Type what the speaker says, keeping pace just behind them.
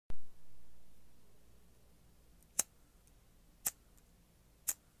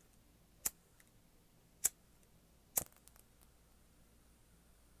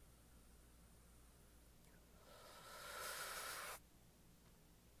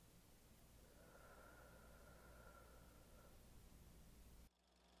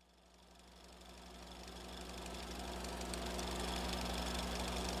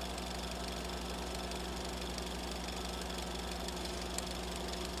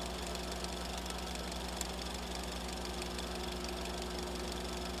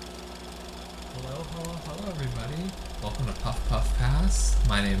Hello, everybody. Welcome to Puff Puff Pass.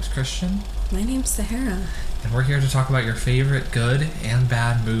 My name's Christian. My name's Sahara. And we're here to talk about your favorite good and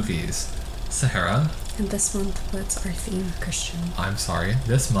bad movies. Sahara. And this month, what's our theme, Christian? I'm sorry.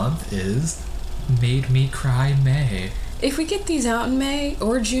 This month is Made Me Cry May. If we get these out in May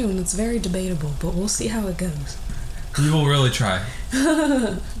or June, it's very debatable, but we'll see how it goes. We will really try.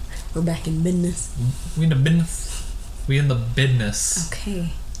 We're back in business. We in the business. We in the business.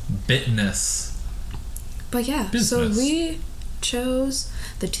 Okay. Bitness. But yeah, Business. so we chose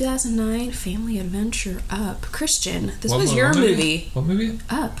the 2009 family adventure Up. Christian, this was your movie. What movie?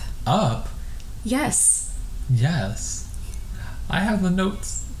 Up. Up? Yes. Yes. I have the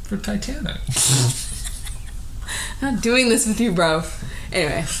notes for Titanic. I'm not doing this with you, bro.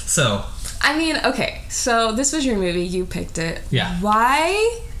 Anyway. So. I mean, okay, so this was your movie. You picked it. Yeah.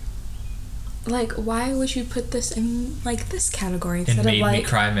 Why would you put this in, like, this category instead It made of, like... me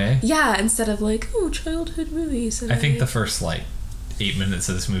cry May? Yeah, instead of, like, childhood movies. I think the first, 8 minutes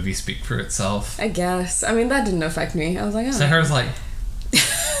of this movie speak for itself. I guess. I mean, that didn't affect me. I was like, oh. Sahara's like,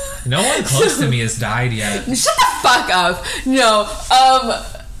 no one close to me has died yet. Shut the fuck up. No,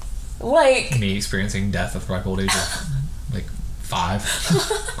 Me experiencing death at the ripe old age of, 5.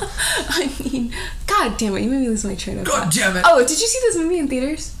 I mean, god damn it, you made me lose my train of thought. God damn it. Oh, did you see this movie in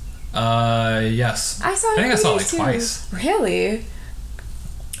theaters? Yes. I saw it I think in I saw it, theaters, too. twice. Really?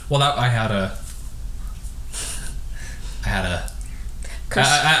 Well, I had a...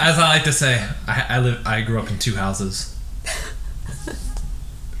 as I like to say, I grew up in 2 houses.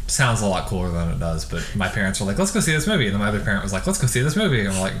 Sounds a lot cooler than it does, but my parents were like, let's go see this movie. And then my other parent was like, let's go see this movie.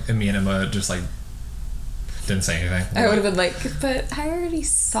 And me and Emma just didn't say anything. I would have been like, but I already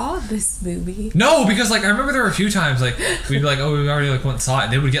saw this movie. No, because I remember there were a few times we'd be like, oh, we already went and saw it,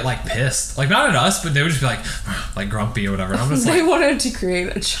 and they would get pissed. Not at us, but they would just be like grumpy or whatever. And I'm just They wanted to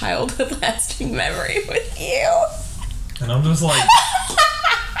create a childhood lasting memory with you. And I'm just like,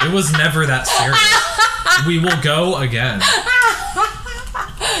 it was never that serious. We will go again.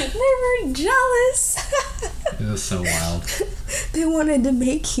 They were jealous. It was so wild. They wanted to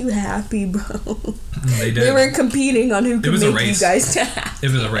make you happy, bro. They did. They were competing on who could make you guys happy.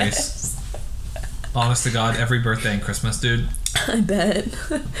 It was a race. Honest to God, every birthday and Christmas, dude. I bet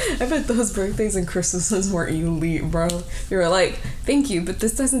those birthdays and Christmases weren't elite, bro. You were like, thank you, but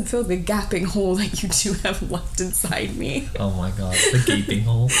this doesn't fill the gaping hole that you two have left inside me. Oh my God, the gaping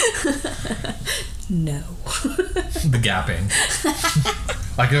hole. No. The gapping.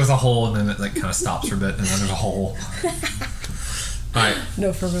 There's a hole and then it kind of stops for a bit and then there's a hole. Alright.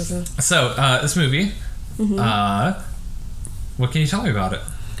 No further. So, this movie, what can you tell me about it?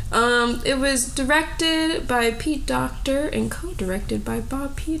 It was directed by Pete Docter and co-directed by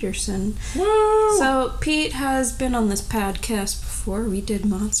Bob Peterson. Woo! So, Pete has been on this podcast before. We did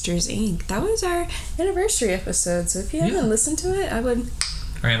Monsters, Inc. That was our anniversary episode, so if you haven't listened to it, I would...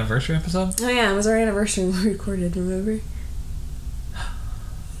 Our anniversary episode? Oh yeah, it was our anniversary when we recorded, remember?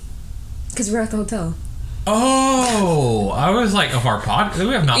 Because we were at the hotel. Oh! I was like, of our pod... We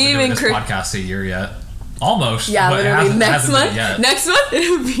have not been doing this podcast a year yet. Almost. Yeah, but literally next month. Yet. Next month it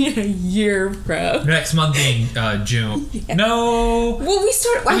would be a year, bro. Next month being June. Yeah. No. Well, we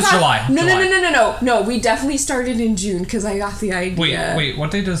started. It was July. No. We definitely started in June because I got the idea. Wait.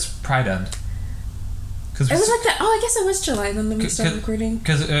 What day does Pride end? It was like that. Oh, I guess it was July then we started recording.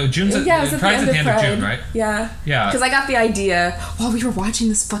 Because June's Pride's at the end of June, right? Yeah. Yeah. Because I got the idea while we were watching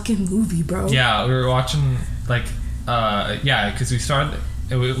this fucking movie, bro. Yeah, we were watching because we started.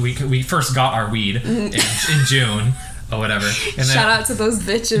 We first got our weed in June or whatever. And then, shout out to those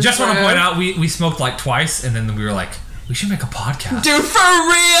bitches. Just want to point out, we smoked twice, and then we were like, we should make a podcast. Dude, for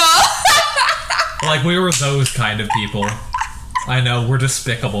real. We were those kind of people. I know, we're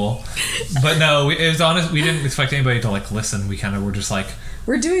despicable. But no, it was honest. We didn't expect anybody to listen. We kind of were just like,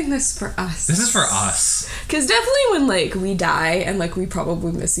 we're doing this for us. This is for us. Because definitely when we die and we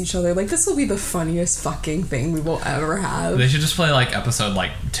probably miss each other, this will be the funniest fucking thing we will ever have. They should just play episode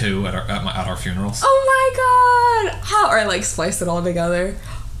 2 at our funerals. Oh my god! How or splice it all together.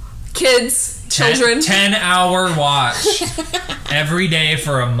 Kids, children. 10-hour watch every day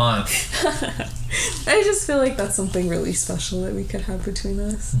for a month. I just feel like that's something really special that we could have between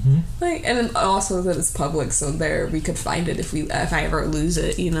us. Mm-hmm. And also that it's public, so we could find it if I ever lose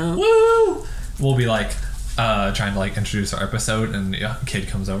it, Woo! We'll be trying to introduce our episode, and a kid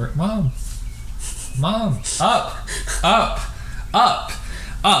comes over. Mom, up,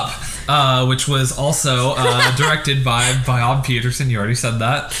 which was also directed by Bob Peterson. You already said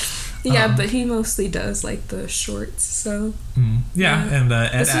that. Yeah, but he mostly does the shorts. So and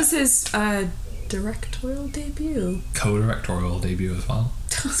this is his directorial debut. Co-directorial debut as well.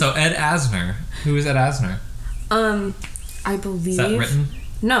 So Ed Asner. Who is Ed Asner? I believe. Is that written?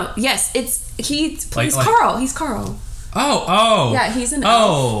 No. Yes, he plays like Carl. He's Carl. Oh. Yeah, he's an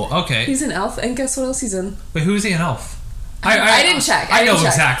elf. Oh, okay. He's an elf, and guess what else he's in? Wait, who is he an elf? I didn't check. I know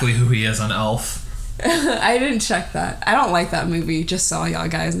exactly who he is on Elf. I didn't check that. I don't like that movie, just so y'all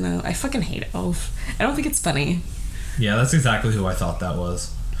guys know. I fucking hate Elf. I don't think it's funny. Yeah, that's exactly who I thought that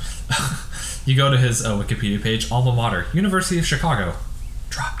was. You go to his Wikipedia page, alma mater, University of Chicago.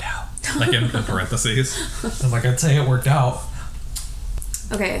 Dropped out. Like in parentheses. I'm like, I'd say it worked out.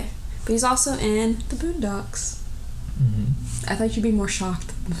 Okay, but he's also in The Boondocks. I thought you'd be more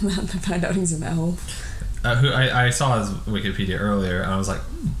shocked to find out he's an elf. I saw his Wikipedia earlier, and I was like,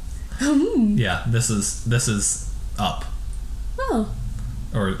 yeah, this is up. Oh.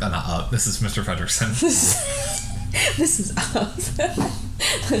 Or not up. This is Mr. Fredrickson. This is up.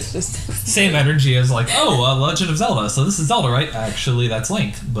 That's just same energy as like, Legend of Zelda. So this is Zelda, right? Actually, that's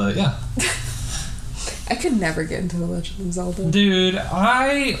Link. But yeah. I could never get into The Legend of Zelda. Dude,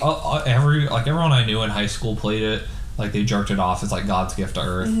 everyone I knew in high school played it. Like, they jerked it off as like God's gift to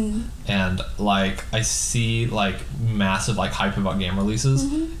Earth. And like, I see like massive like hype about game releases,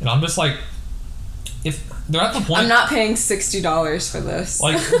 and I'm just like, if they're at the point, I'm not paying $60 for this.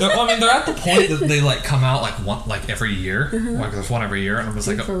 Like, they're at the point that they like come out like every year. Like, there's one every year, and I'm just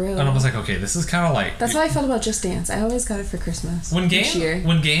like, for real. And I was like, okay, this is kind of like. That's how I felt about Just Dance. I always got it for Christmas. When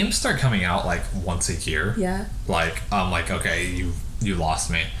games start coming out like once a year, yeah, like I'm like, okay, you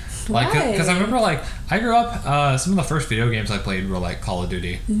lost me. Like, why? because I remember like I grew up. Some of the first video games I played were like Call of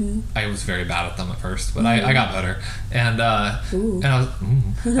Duty. I was very bad at them at first, but I got better. And I was,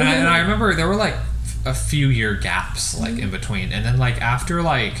 and I remember there were like a few year gaps like in between, and then like after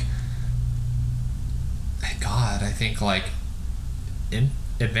like, God, I think like in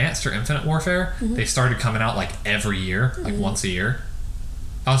Advanced or Infinite Warfare, they started coming out like every year, like once a year.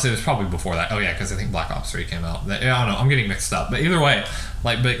 I would say it was probably before that. Oh yeah, because I think Black Ops 3 came out. I don't know. I'm getting mixed up. But either way,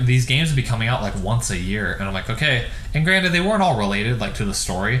 like, but these games would be coming out like once a year, and I'm like, okay. And granted, they weren't all related like to the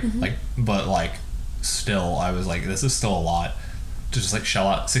story, like, but like, still, I was like, this is still a lot to just like shell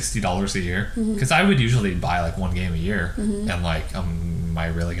out $60 a year, because I would usually buy like one game a year, and like, am I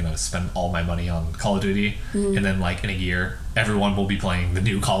really gonna spend all my money on Call of Duty, and then like in a year, everyone will be playing the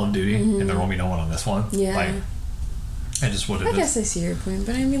new Call of Duty, and there won't be no one on this one. Yeah. Like, I just would have. I guess I see your point,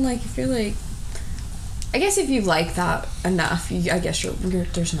 but I mean, like, if you're like, I guess if you like that enough, I guess you're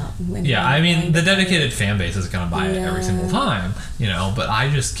there's not. Yeah, I mean, the dedicated fan base is gonna buy it every single time, you know. But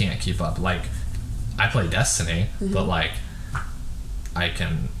I just can't keep up. Like, I play Destiny, but like, I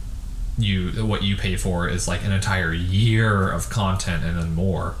can. What you pay for is like an entire year of content and then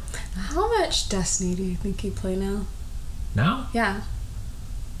more. How much Destiny do you think you play now? Now? Yeah.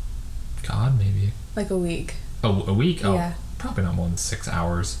 God, maybe. Like a week. Oh, a week? Oh, yeah. Probably not more than 6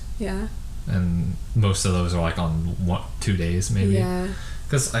 hours. Yeah. And most of those are like on 2 days, maybe. Yeah.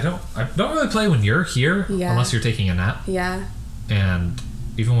 Because I don't really play when you're here, unless you're taking a nap. Yeah. And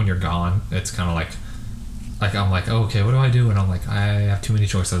even when you're gone, it's kind of like I'm like, oh, okay, what do I do? And I'm like, I have too many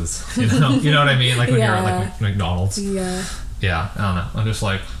choices. You know, you know what I mean? Like when you're at like McDonald's. Yeah. Yeah, I don't know. I'm just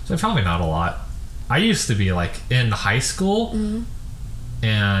like, so probably not a lot. I used to be like in high school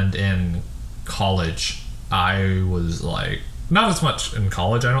and in college. I was like, not as much in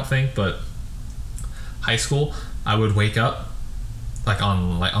college, I don't think, but high school, I would wake up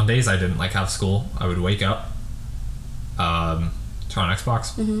on days I didn't like have school. I would wake up, turn on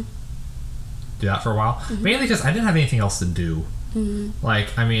Xbox, do that for a while, mainly because I didn't have anything else to do.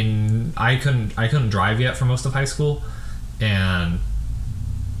 Like, I mean, I couldn't drive yet for most of high school, and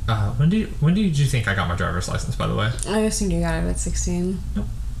when did you think I got my driver's license? By the way, I assumed you got it at 16. Nope.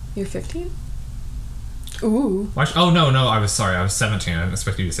 You're 15. Ooh. Oh, no, I was sorry. I was 17. I didn't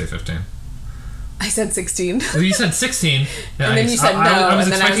expect you to say 15. I said 16. Well, you said 16. And then you said no. I was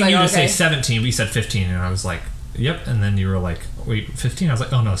and then expecting I was like, you to okay. say 17, but you said 15, and I was like, yep. And then you were like, wait, 15? I was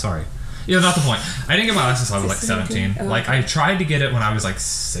like, oh, no, sorry. Yeah, not the point. I didn't get my license until I was like 17. Oh, like, okay. I tried to get it when I was like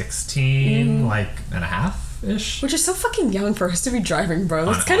 16, like, and a half-ish. Which is so fucking young for us to be driving, bro.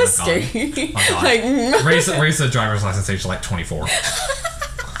 That's kind of scary. Like, raise the driver's license age to like 24.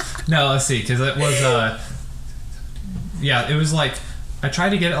 No, let's see, because it was, it was like, I tried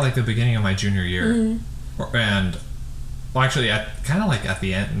to get it like the beginning of my junior year, and well, actually, kind of like at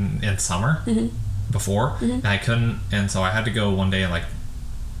the end in summer before, and I couldn't, and so I had to go one day in like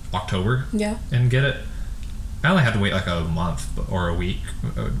October, and get it. I only had to wait like a month or a week,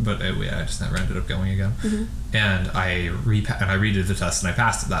 but I just never ended up going again. And I redid the test and I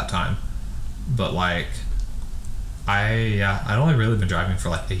passed it that time, but like I'd only really been driving for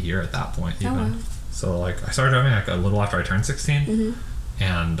like a year at that point even. Oh, wow. So like I started driving like a little after I turned 16,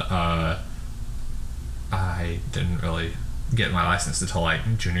 and I didn't really get my license until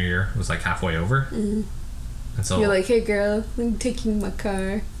like junior year. It was like halfway over. Mm-hmm. And so you're like, hey girl, I'm taking my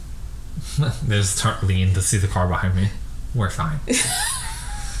car. they just lean to see the car behind me. We're fine.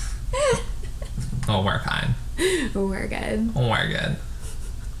 Oh, we're fine. We're good. Oh, we're good.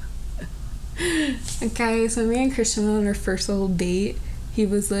 Okay, so me and Christian went on our first little date. He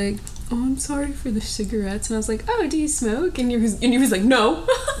was like, oh, I'm sorry for the cigarettes. And I was like, oh, do you smoke? And he was like, no.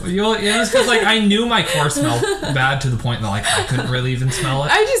 It was because like I knew my car smelled bad to the point that like I couldn't really even smell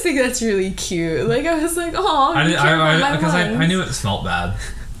it. I just think that's really cute. Like, I was like, oh, I knew it smelled bad.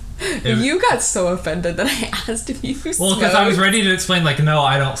 You got so offended that I asked if you smoked. Well, because I was ready to explain, like, no,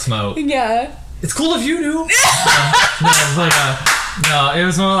 I don't smoke. Yeah. It's cool if you knew. No, it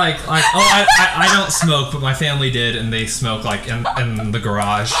was more like oh, I don't smoke, but my family did, and they smoke like in the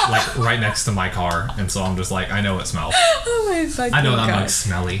garage, like right next to my car, and so I'm just like, I know it smells. Oh my fucking I know that God. I'm like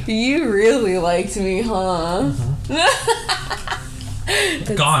smelly. You really liked me, huh?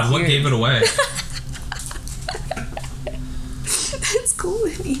 Mm-hmm. God, cute. What gave it away? It's cool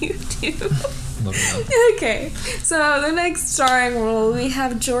with you too. Okay, so the next starring role, we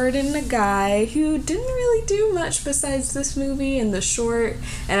have Jordan, a guy who didn't really do much besides this movie and The Short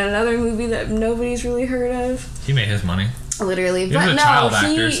and another movie that nobody's really heard of. He made his money. Literally. He was a child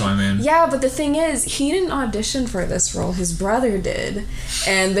actor, so I mean. Yeah, but the thing is, he didn't audition for this role. His brother did.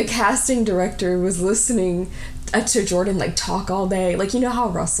 And the casting director was listening to Jordan like talk all day, like, you know how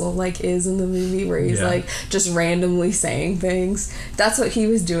Russell like is in the movie where he's like just randomly saying things. That's what he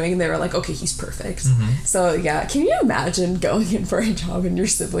was doing, and they were like, okay, he's perfect. So yeah, can you imagine going in for a job and your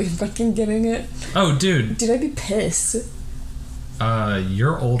sibling fucking getting it? Oh dude, I'd be pissed.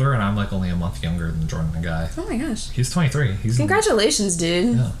 You're older and I'm like only a month younger than Jordan, the guy. Oh my gosh, he's 23. Congratulations,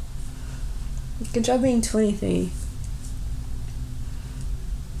 dude. Yeah, good job being 23.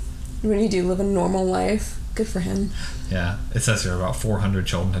 What do you do, live a normal life? Good for him. Yeah, it says here about 400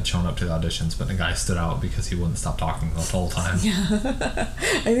 children had shown up to the auditions, but the guy stood out because he wouldn't stop talking the whole time. Yeah.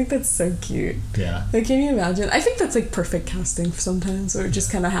 I think that's so cute. Yeah. Like, can you imagine? I think that's like perfect casting sometimes, where it just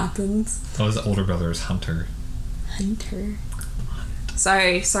kind of happens. Oh, his older brother is Hunter.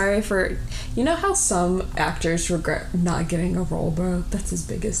 Sorry for... You know how some actors regret not getting a role, bro? That's his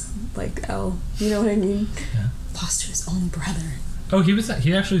biggest, like, L. You know what I mean? Yeah. Lost to his own brother. Oh,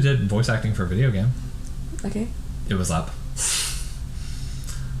 he actually did voice acting for a video game. Okay. It was up.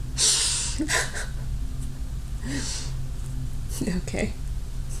 Okay.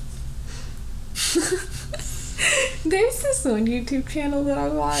 There's this one YouTube channel that I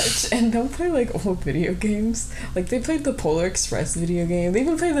watch, and they'll play like old video games. Like, they played the Polar Express video game. They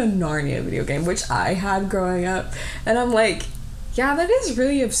even played the Narnia video game, which I had growing up. And I'm like, yeah, that is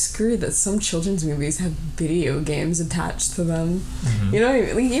really obscure that some children's movies have video games attached to them. Mm-hmm. You know what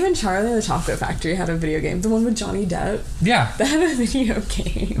I mean? Like, even Charlie and the Chocolate Factory had a video game. The one with Johnny Depp. Yeah. That had a video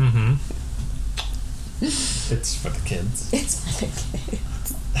game. Mm-hmm. It's for the kids. It's for the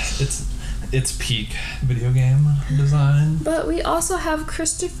kids. It's peak video game design. But we also have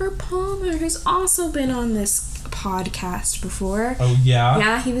Christopher Palmer, who's also been on this podcast before. Oh, yeah?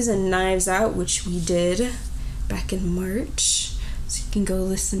 Yeah, he was in Knives Out, which we did back in March. So you can go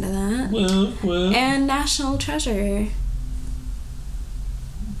listen to that. Whoop, whoop. And National Treasure.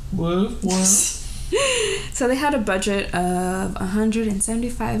 Whoop, whoop. So they had a budget of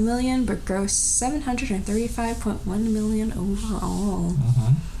 $175 million, but grossed $735.1 million overall.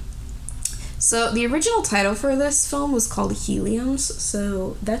 Mm-hmm. So the original title for this film was called Heliums,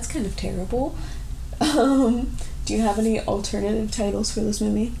 so that's kind of terrible. Do you have any alternative titles for this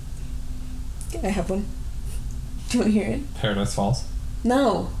movie? I have one. Do you want to hear it? Paradise Falls.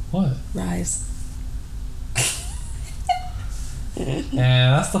 No. What? Rise. And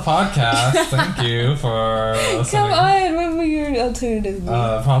that's the podcast. Thank you for listening. Come on, what would your alternative be?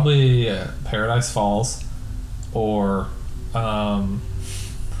 Probably Paradise Falls, or you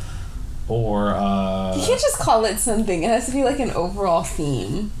can't just call it something. It has to be like an overall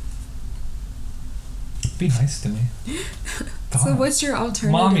theme. Be nice to me. So what's your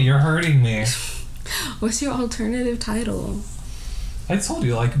alternative? Mommy, you're hurting me. What's your alternative title? I told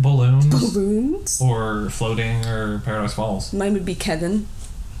you, like balloons. Balloons? Or floating, or Paradise Falls. Mine would be Kevin.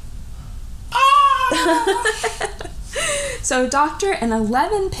 Ah! So, Doctor and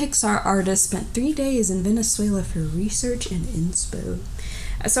 11 Pixar artists spent 3 days in Venezuela for research and inspo.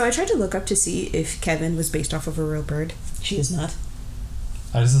 So, I tried to look up to see if Kevin was based off of a real bird. She is not.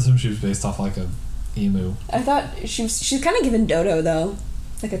 I just assumed she was based off like a emu. I thought she's kind of given dodo, though.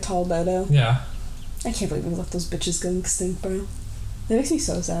 Like a tall dodo. Yeah. I can't believe we let those bitches go extinct, bro. That makes me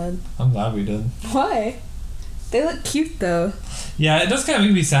so sad. I'm glad we did. Why? They look cute though. Yeah, it does kind of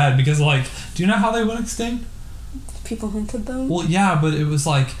make me sad because, like, do you know how they went extinct? People hunted them. Well, yeah, but it was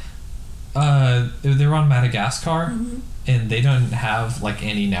like, they were on Madagascar, and they don't have like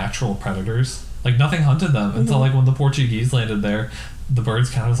any natural predators. Like nothing hunted them until like when the Portuguese landed there, the birds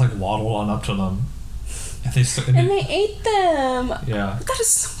kind of just like waddled on up to them, and they ate them. Yeah, that is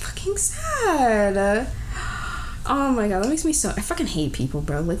so fucking sad. Oh my god, that makes me so. I fucking hate people,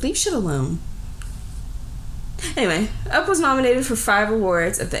 bro. Like, leave shit alone. Anyway, Up was nominated for 5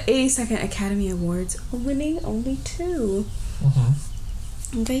 awards at the 82nd Academy Awards, winning only 2.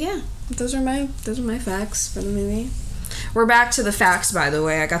 But yeah, those are my facts for the movie. We're back to the facts, by the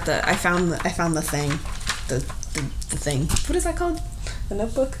way. I found the thing, the thing. What is that called? The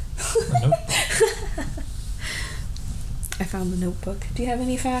notebook. I found the notebook. Do you have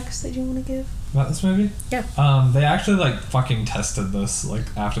any facts that you want to give about this movie? Yeah. They actually like fucking tested this like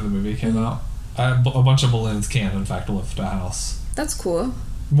after the movie came out. A bunch of balloons can in fact lift a house. That's cool.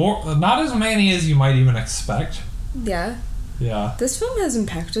 Not as many as you might even expect. Yeah. Yeah. This film has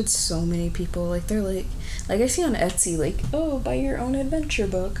impacted so many people. Like, they're like I see on Etsy, like, oh, buy your own adventure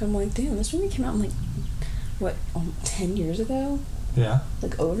book. I'm like, damn, this movie came out in like, what, 10 years ago? Yeah.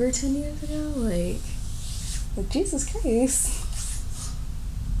 Like, over 10 years ago? Like Jesus Christ.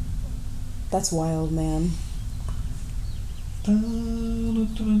 That's wild, man.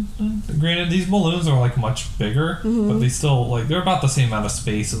 Granted, these balloons are like much bigger, but they still like they're about the same amount of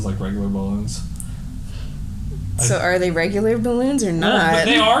space as like regular balloons. So are they regular balloons or not? No, but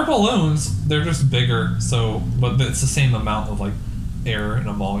they are balloons. They're just bigger. So, but it's the same amount of like air in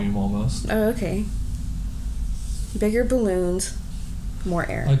a volume almost. Oh, okay. Bigger balloons, more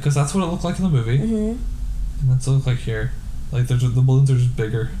air. Like, because that's what it looked like in the movie. And that's what it looked like here. Like, the balloons are just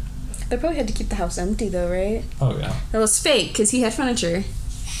bigger. They probably had to keep the house empty, though, right? Oh, yeah. That was fake, because he had furniture.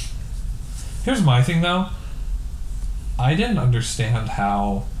 Here's my thing, though. I didn't understand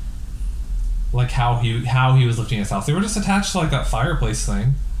how he was lifting his house. They were just attached to, like, that fireplace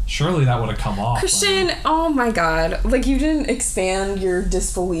thing. Surely that would have come off. Christian, oh my god. Like, you didn't expand your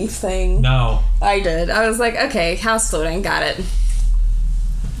disbelief thing. No. I did. I was like, okay, house floating, got it.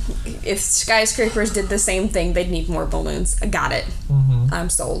 If skyscrapers did the same thing, they'd need more balloons. I got it. I'm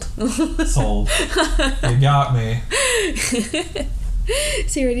sold. Sold. You got me.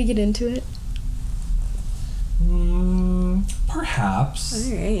 So you ready to get into it? Perhaps.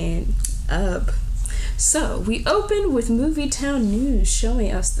 Alright. Up. So, we open with Movietown News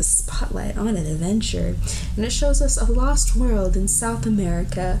showing us the spotlight on an adventure. And it shows us a lost world in South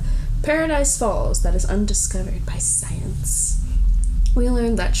America, Paradise Falls, that is undiscovered by science. We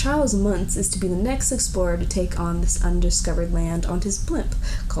learn that Charles Muntz is to be the next explorer to take on this undiscovered land on his blimp,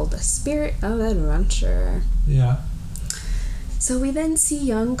 called the Spirit of Adventure. Yeah. So we then see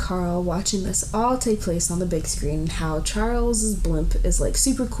young Carl watching this all take place on the big screen, how Charles's blimp is like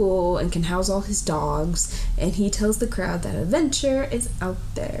super cool and can house all his dogs, and he tells the crowd that adventure is out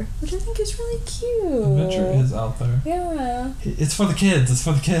there, which I think is really cute. Adventure is out there. Yeah. It's for the kids. It's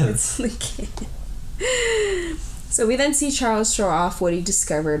for the kids. It's for the kids. So we then see Charles show off what he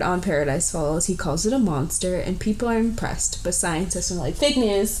discovered on Paradise Falls. He calls it a monster, and people are impressed, but scientists are like, fake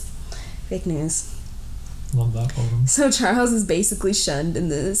news. Fake news. Love that for them. So Charles is basically shunned in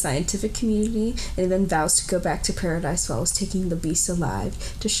the scientific community, and then vows to go back to Paradise Falls, taking the beast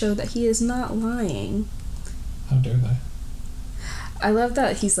alive, to show that he is not lying. How dare they? I love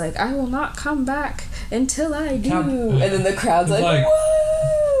that he's like, I will not come back until I do. And then the crowd's like,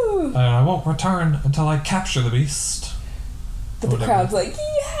 woo! I won't return until I capture the beast. But the crowd's like,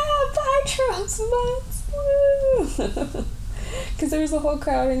 yeah, bye Charles Muntz, woo! Because there was a whole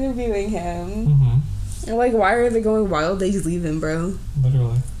crowd interviewing him. And like, why are they going wild? They just leave him, bro.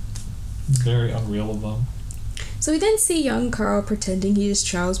 Literally. Very unreal of them. So we then see young Carl pretending he is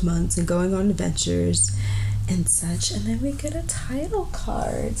Charles Muntz and going on adventures and such, and then we get a title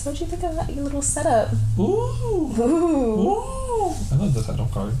card. So what'd you think of that little setup? Ooh. I love the title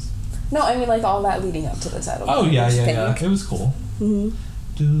cards. No, I mean like all that leading up to the title card. Oh, yeah. It was cool.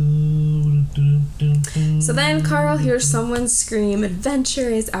 So then Carl hears someone scream, adventure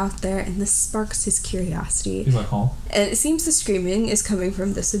is out there, and this sparks his curiosity. He's like, huh? And it seems the screaming is coming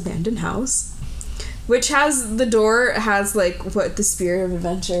from this abandoned house, which has, the door has like, what, the Spirit of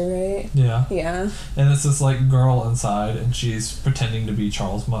Adventure, right? Yeah. Yeah. And it's this like girl inside, and she's pretending to be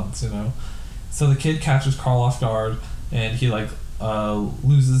Charles Muntz, you know? So the kid catches Carl off guard, and he like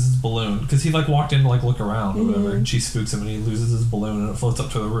loses his balloon because he like walked in to like look around or whatever, and she spooks him and he loses his balloon and it floats up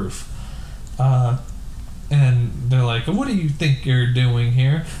to the roof. And they're like, what do you think you're doing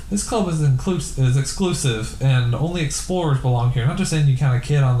here? This club is exclusive and only explorers belong here, not just any kind of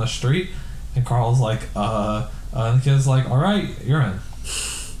kid on the street. And Carl's like, And the kid's like, all right, you're in.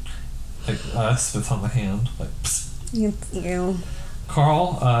 Like, spits on the hand. Like, psst. Yeah.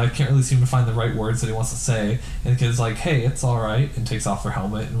 Carl can't really seem to find the right words that he wants to say, and the kid's like, hey, it's all right, and takes off her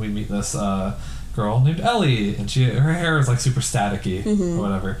helmet, and we meet this girl named Ellie, and her hair is like super staticky or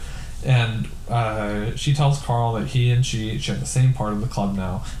whatever, and she tells Carl that he and she share the same part of the club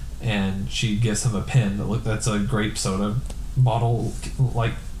now, and she gives him a pin that's a grape soda bottle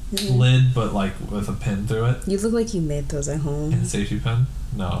like lid, but like with a pin through it. You look like you made those at home. And a safety pin?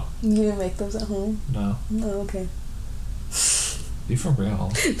 No. You didn't make those at home? No. Oh, okay. Be for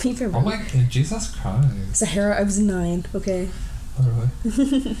real. Be for real. Oh my, Jesus Christ. Sahara, I was 9, okay?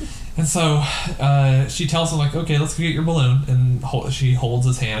 Literally. And so she tells him, like, okay, let's go get your balloon, and she holds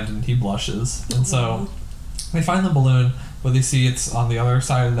his hand and he blushes, and so they find the balloon, but they see it's on the other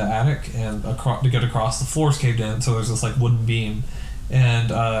side of the attic, and to get across, the floor's caved in, so there's this like wooden beam, and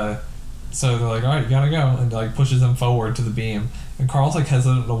so they're like, all right, you gotta go, and like pushes them forward to the beam, and Carl's like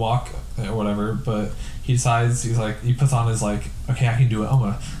hesitant to walk or whatever, but he decides, he puts on his like, okay, I can do it,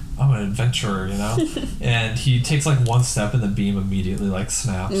 I'm an adventurer, you know? And he takes like one step and the beam immediately like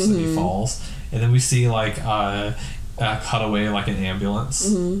snaps and he falls. And then we see like a cutaway, like an ambulance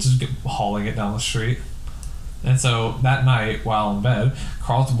just hauling it down the street. And so that night, while in bed,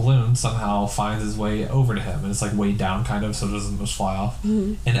 Carl's balloon somehow finds his way over to him, and it's like weighed down kind of so it doesn't just fly off.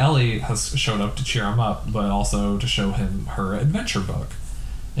 And Ellie has showed up to cheer him up, but also to show him her adventure book.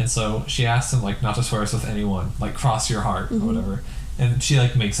 And so she asks him like not to swear with anyone, like cross your heart or whatever. And she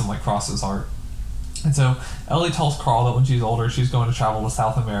like makes him like cross his heart. And so Ellie tells Carl that when she's older, she's going to travel to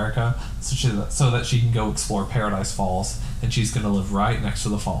South America so that she can go explore Paradise Falls, and she's going to live right next to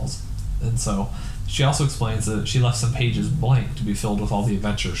the falls. And so she also explains that she left some pages blank to be filled with all the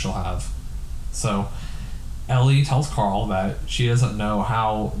adventures she'll have. So Ellie tells Carl that she doesn't know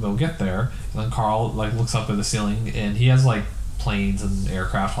how they'll get there, and then Carl like looks up at the ceiling, and he has like planes and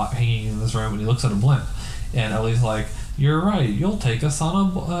aircraft hanging in this room, and he looks at a blimp, and Ellie's like, you're right, you'll take us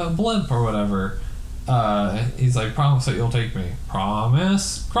on a blimp or whatever. He's like, promise that you'll take me.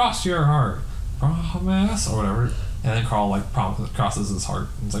 Promise? Cross your heart. Promise? Or whatever. And then Carl like crosses his heart.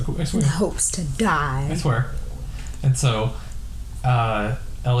 And he's like, I swear. Hopes to die. I swear. And so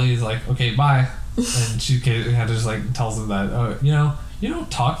Ellie's like, okay, bye. And she kind of just like tells him that, oh, you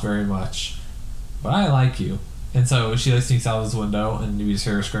don't talk very much, but I like you. And so she like sneaks out of his window, and you just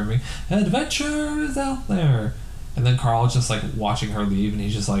hear her screaming, adventure is out there. And then Carl's just like watching her leave, and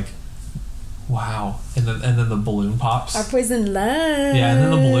he's just like, wow. And then the balloon pops. Our poison love. Yeah, and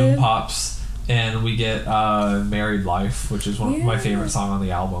then the balloon pops, and we get Married Life, which is one of my favorite songs on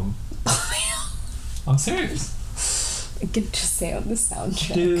the album. I'm serious. I can just say on the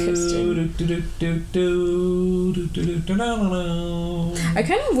soundtrack, Christian. I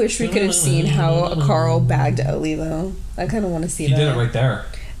kind of wish we could have seen how Carl bagged Ellie, though. I kind of want to see that. He did it right there.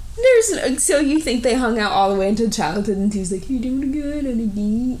 So you think they hung out all the way into childhood, and he's like, "You doing good on a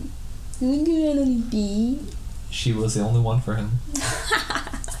beat? Doing good on a beat?" She was the only one for him,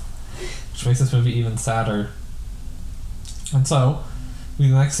 which makes this movie even sadder. And so, the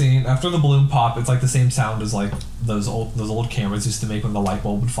next scene after the balloon pop, it's like the same sound as like those old cameras used to make when the light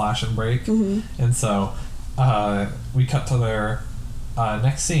bulb would flash and break. And so, we cut to their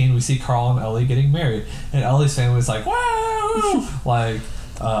next scene. We see Carl and Ellie getting married, and Ellie's family is like, "Wow!" like.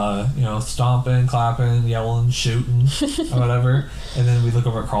 Stomping, clapping, yelling, shooting, or whatever. And then we look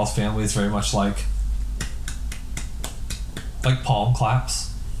over at Carl's family. It's very much like palm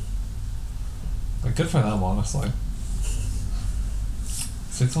claps. Like, good for them, honestly.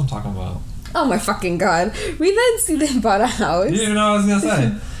 See, that's what I'm talking about. Oh my fucking god! We then see they bought a house. You know what I was gonna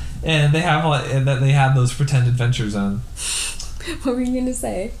say. And they had those pretend adventures in. What were you gonna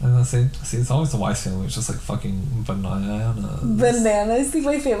say? I was gonna say, it's always the Wise family. It's just like fucking bananas. Bananas? Think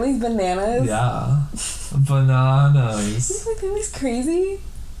my family's bananas? Yeah. Bananas. You think my family's crazy?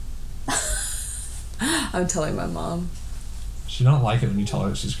 I'm telling my mom. She don't like it when you tell her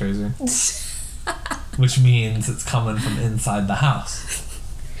that she's crazy. Which means it's coming from inside the house.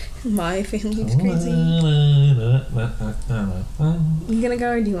 My family's crazy. You gonna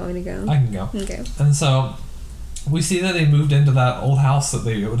go or do you want me to go? I can go. Okay. And so we see that they moved into that old house that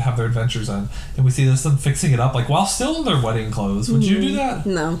they would have their adventures in, and we see them fixing it up like while still in their wedding clothes. Would you do that?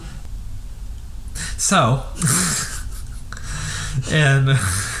 No. So, and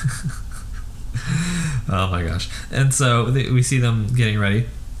oh my gosh, and so we see them getting ready,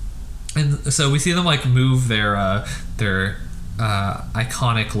 and so we see them like move their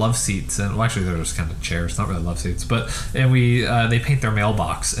iconic love seats, and well, actually they're just kind of chairs, not really love seats, and we they paint their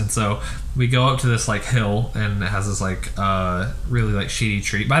mailbox, and so we go up to this like hill, and it has this like really like shady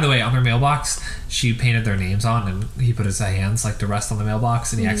tree. By the way, on their mailbox, she painted their names on, and he put his hands like to rest on the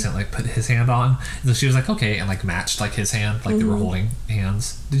mailbox, and he accidentally like, put his hand on, and so she was like okay, and like matched like his hand, like they were holding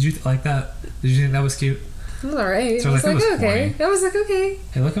hands. Did you like that? Did you think that was cute? It was alright. So I was like, okay. corny. I was like, okay.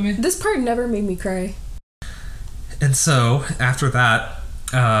 Hey, look at me. This part never made me cry. And so after that,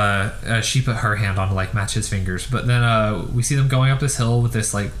 she put her hand on to like match his fingers. But then we see them going up this hill with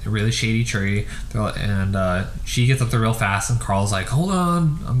this like really shady tree, and she gets up there real fast, and Carl's like, "Hold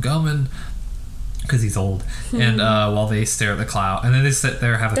on, I'm coming," because he's old. And while they stare at the cloud, and then they sit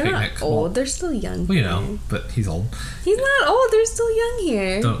there have a They're picnic. not old. They're still young. Well, you know, but he's old. He's not old. They're still young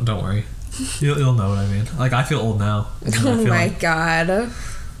here. Don't worry. You'll know what I mean. Like I feel old now. Oh my god.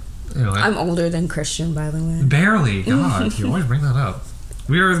 Anyway. I'm older than Christian, by the way. Barely. God, you always bring that up.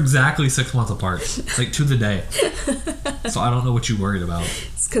 We are exactly 6 months apart, like to the day. So I don't know what you worried about.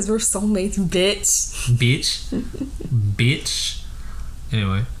 It's because we're soulmates, bitch. Bitch.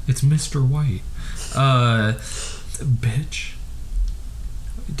 Anyway, it's Mr. White. Bitch.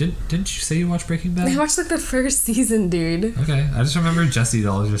 Didn't you say you watched Breaking Bad? I watched like the first season, dude. Okay, I just remember Jesse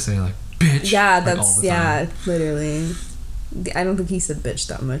always just saying like bitch. Yeah, like, that's literally. I don't think he said bitch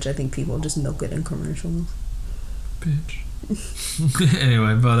that much. I think people just milk it in commercials. Bitch.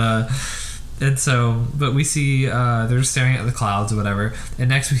 Anyway, but we see they're just staring at the clouds or whatever, and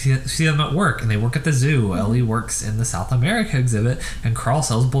next we see them at work, and they work at the zoo. Ellie works in the South America exhibit, and Carl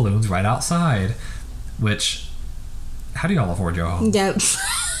sells balloons right outside. Which, how do y'all afford your home? Yep.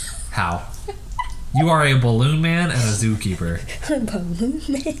 How? You are a balloon man and a zookeeper. A balloon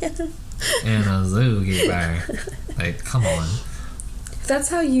man and a zookeeper. Like, come on. That's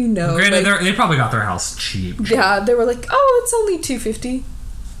how you know. Granted, like, they probably got their house cheap. Yeah, they were like, oh, it's only $250.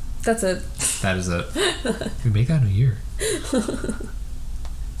 That's it. That is it. We make that in a year.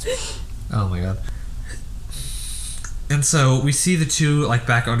 Oh my god. And so we see the two like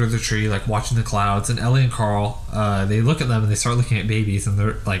back under the tree, like watching the clouds, and Ellie and Carl, they look at them and they start looking at babies, and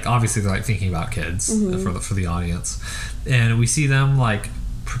they're like obviously they're like thinking about kids for the audience, and we see them like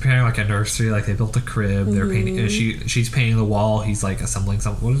preparing like a nursery, like they built a crib, they're painting, and she's painting the wall, he's like assembling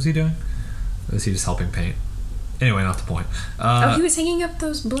something. What is he doing? Or is he just helping paint? Anyway, not the point. He was hanging up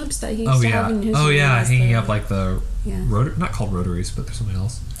those blimps that he used to have in his hanging up like the yeah. Not called rotaries, but there's something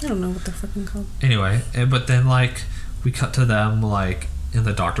else. I don't know what they're fucking called. Anyway, but then like we cut to them like in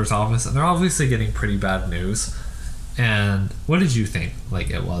the doctor's office, and they're obviously getting pretty bad news. And what did you think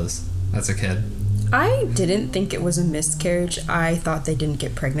like it was as a kid? I didn't think it was a miscarriage. I thought they didn't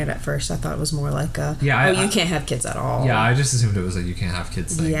get pregnant at first. I thought it was more like a you can't have kids at all. Yeah, I just assumed it was a you can't have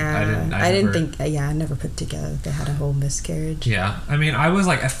kids thing. Yeah, I didn't think. Yeah, I never put together that they had a whole miscarriage. Yeah, I mean, I was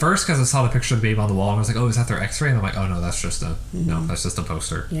like at first because I saw the picture of the baby on the wall, and I was like, oh, is that their X-ray? And I'm like, oh no, that's just that's just a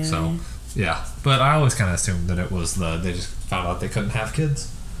poster. Yeah. So yeah, but I always kind of assumed that it was they just found out they couldn't have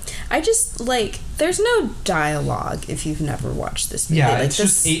kids. I just like there's no dialogue if you've never watched this movie. Yeah, like, it's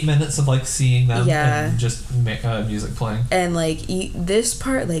just 8 minutes of like seeing them and just music playing. And like this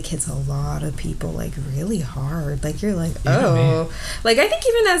part like hits a lot of people like really hard. Like you're like like I think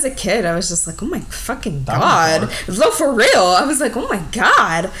even as a kid I was just like, oh my fucking god, no, for real. I was like, oh my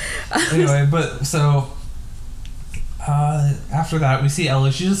god. Anyway, but so. After that, we see Ellie.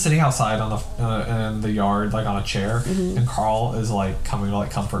 She's just sitting outside on the in the yard, like on a chair, and Carl is like coming to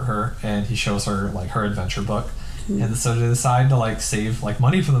like comfort her, and he shows her like her adventure book, and so they decide to like save like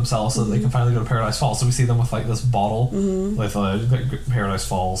money for themselves so that they can finally go to Paradise Falls. So we see them with like this bottle with Paradise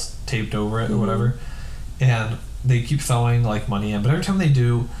Falls taped over it or whatever, and they keep throwing like money in, but every time they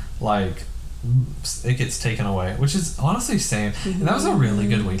do, like it gets taken away, which is honestly sane. And that was a really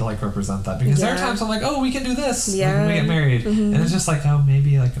good way to like represent that, because there are times I'm like, oh, we can do this when we get married, and it's just like, oh,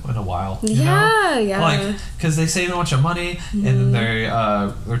 maybe like in a while, you know? Like because they saved a bunch of money, and then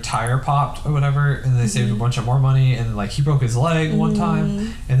their tire popped or whatever, and they saved a bunch of more money, and like he broke his leg one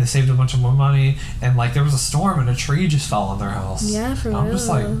time, and they saved a bunch of more money, and like there was a storm and a tree just fell on their house. Yeah, for real. I'm just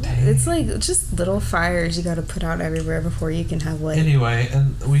like, dang. It's like just little fires you got to put out everywhere before you can have like anyway,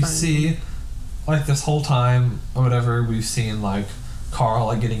 and we see. Like this whole time or whatever, we've seen like Carl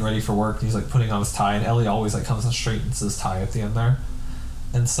like getting ready for work, and he's like putting on his tie, and Ellie always like comes and straightens his tie at the end there,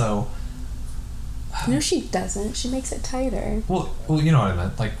 and so no, she doesn't. She makes it tighter. Well, you know what I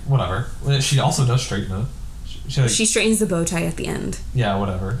meant. Like whatever. She also does straighten it. She straightens the bow tie at the end. Yeah,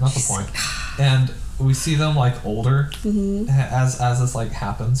 whatever. Not the point. And we see them like older as this like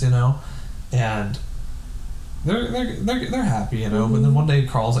happens, you know, and they're happy, you know. But then one day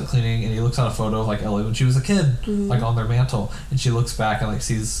Carl's like cleaning and he looks at a photo of like Ellie when she was a kid, like on their mantle, and she looks back and like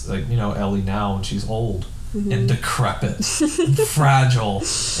sees like, you know, Ellie now and she's old and decrepit, and fragile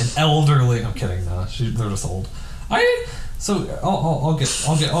and elderly. I'm kidding, no, they're just old. I'll tell you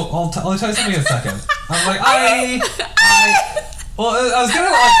something in a second. I was like, well, I was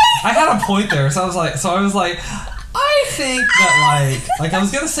gonna like, I had a point there, so I was like, I think that like I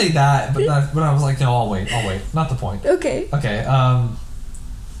was gonna say that, but I was like, no, I'll wait, not the point. Okay. I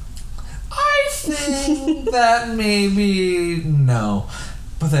think that maybe no,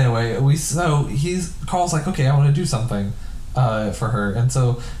 but anyway, Carl's like, okay, I want to do something, for her, and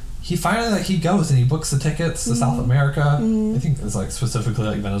so he finally he goes and he books the tickets to South America. I think it's like specifically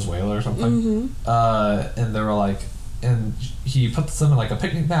like Venezuela or something. And they were like, and he puts them in like a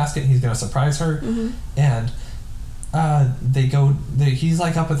picnic basket and he's gonna surprise her, and he's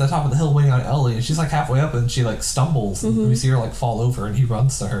like up at the top of the hill waiting on Ellie, and she's like halfway up and she like stumbles and we see her like fall over and he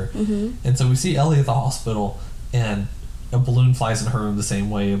runs to her, and so we see Ellie at the hospital and a balloon flies in her room the same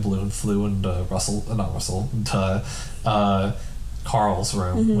way a balloon flew into Carl's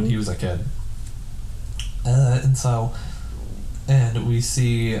room when he was a kid, and we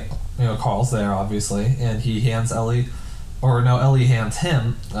see, you know, Carl's there obviously, and he hands Ellie hands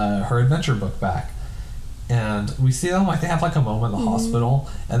him her adventure book back, and we see them like they have like a moment in the hospital,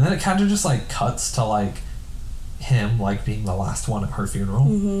 and then it kind of just like cuts to like him like being the last one at her funeral,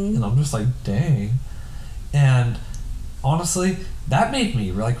 and I'm just like, dang. And honestly, that made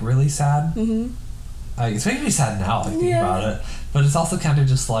me like really sad. It's making me sad now, like, thinking about it. But it's also kind of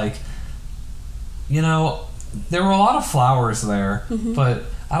just like, you know, there were a lot of flowers there, but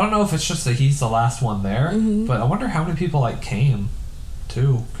I don't know if it's just that he's the last one there, but I wonder how many people like came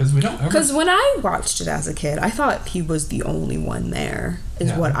too, because we don't ever... Because when I watched it as a kid, I thought he was the only one there,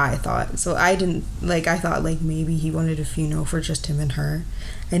 is what I thought. So I didn't, like, I thought like maybe he wanted a funeral for just him and her.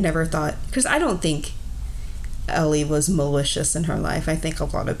 I never thought, because I don't think Ellie was malicious in her life. I think a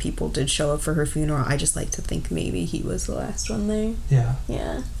lot of people did show up for her funeral. I just like to think maybe he was the last one there. Yeah.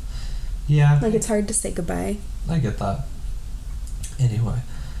 Like, it's hard to say goodbye. I get that. Anyway,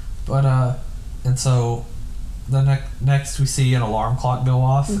 but and so the next we see an alarm clock go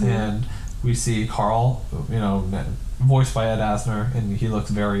off, and we see Carl, you know, voiced by Ed Asner, and he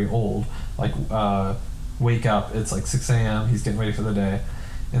looks very old. Like, wake up! It's like 6 a.m. He's getting ready for the day.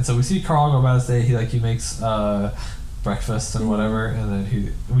 And so we see Carl go about his day. He makes breakfast and whatever, and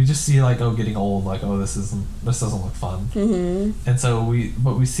then we just see like, oh, getting old, like, oh, this doesn't look fun. And so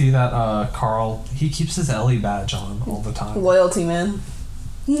we see that Carl, he keeps his Ellie badge on all the time. Loyalty, man.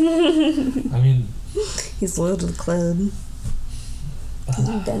 I mean, he's loyal to the club.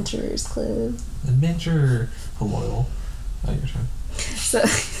 Adventurers Club. Adventure loyal. Oh, your turn.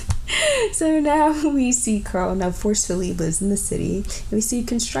 So now we see Carl now forcefully lives in the city, and we see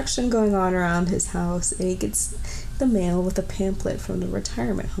construction going on around his house, and he gets the mail with a pamphlet from the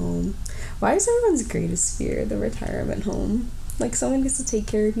retirement home. Why is everyone's greatest fear the retirement home? Like, someone gets to take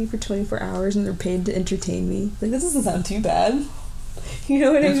care of you for 24 hours and they're paid to entertain me. Like, this doesn't sound too bad. You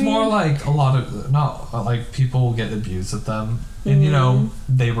know what I mean? It's more like a lot of, not like people get abused at them, and you know,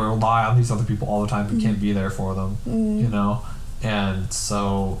 they rely on these other people all the time but can't be there for them, you know? And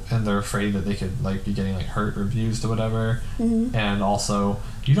so, and they're afraid that they could like be getting like hurt or abused or whatever. And also,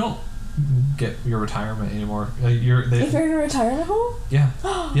 you don't get your retirement anymore. If you're in a retirement home?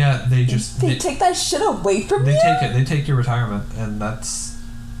 Yeah, they take that shit away from you? They take your retirement, and that's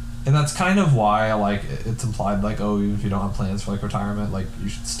kind of why like it's implied like, oh, even if you don't have plans for like retirement, like you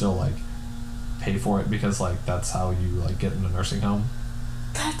should still like pay for it, because like that's how you like get in a nursing home.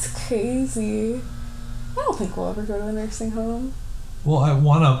 That's crazy. I don't think we'll ever go to a nursing home. Well,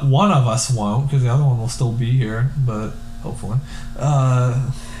 one of us won't, because the other one will still be here, but hopefully.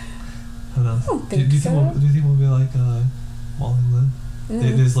 I don't think do you think we'll be like Molly and Lynn?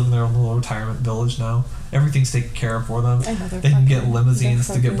 They just live in their own little retirement village now. Everything's taken care of for them. I know, they can get limousines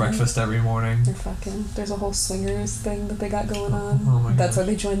to get breakfast every morning. They're fucking. There's a whole swingers thing that they got going on. Oh my gosh. That's why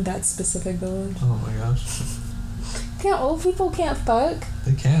they joined that specific village. Oh my gosh. Old people can't fuck?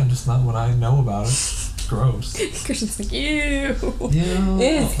 They can, just not when I know about it. Gross. Christian's like, ew. Ew.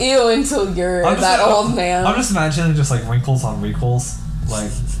 It's ew until you're that old man. I'm just imagining just like wrinkles on wrinkles, like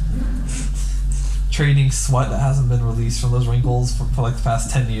trading sweat that hasn't been released from those wrinkles for like the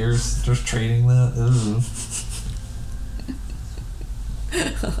past 10 years, just trading that.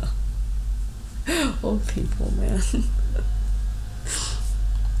 Old people, man.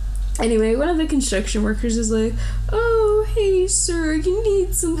 Anyway, one of the construction workers is like, oh, hey, sir, you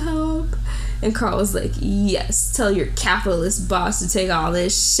need some help. And Carl was like, yes, tell your capitalist boss to take all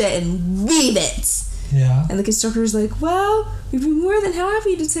this shit and leave it. Yeah. And the constructor's like, well, we'd be more than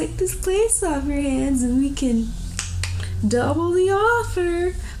happy to take this place off your hands and we can double the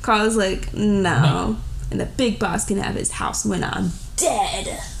offer. Carl's like, no. And the big boss can have his house when I'm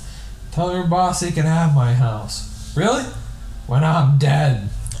dead. Tell your boss he can have my house. Really? When I'm dead.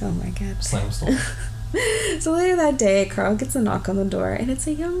 Oh my god. Slams the door. So later that day, Carl gets a knock on the door, and it's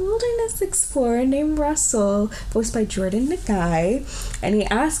a young wilderness explorer named Russell, voiced by Jordan McGuy, and he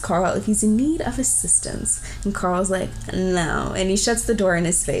asks Carl if he's in need of assistance, and Carl's like, no, and he shuts the door in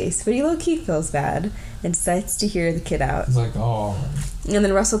his face, but he low-key feels bad, and decides to hear the kid out. He's like, oh. And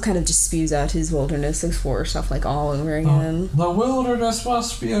then Russell kind of just spews out his wilderness explorer stuff, like, all over again. The wilderness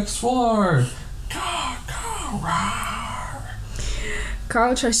must be explored.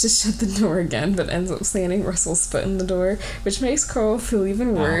 Carl tries to shut the door again, but ends up slamming Russell's foot in the door, which makes Carl feel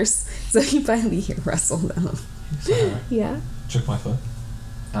even worse. So he finally hears Russell now. Sorry. Yeah? Shook my foot.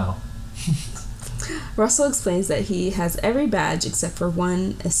 Ow. Russell explains that he has every badge except for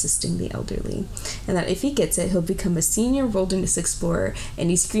one, assisting the elderly, and that if he gets it, he'll become a senior wilderness explorer, and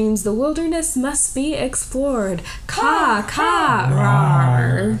he screams, the wilderness must be explored. Ka, ka,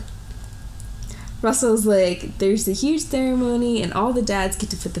 rawr. Russell's like, there's a huge ceremony and all the dads get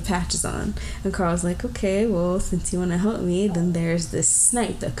to put the patches on. And Carl's like, okay, well, since you want to help me, then there's this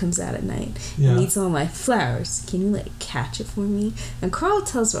snipe that comes out at night. Yeah. It eats all my flowers. Can you, like, catch it for me? And Carl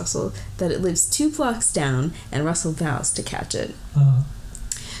tells Russell that it lives 2 blocks down, and Russell vows to catch it.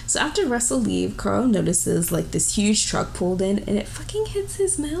 So after Russell leaves, Carl notices, like, this huge truck pulled in, and it fucking hits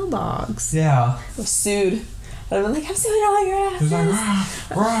his mailbox. Yeah. I'm sued. And I'm like, I'm suing all your asses. He's like,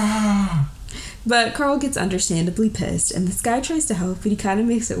 rah, rah. But Carl gets understandably pissed, and this guy tries to help, but he kind of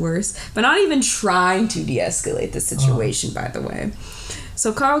makes it worse, but not even trying to de-escalate the situation, by the way.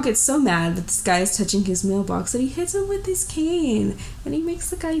 So Carl gets so mad that this guy is touching his mailbox that he hits him with his cane, and he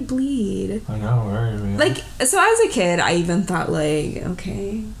makes the guy bleed. I know, right? Like, so as a kid, I even thought, like,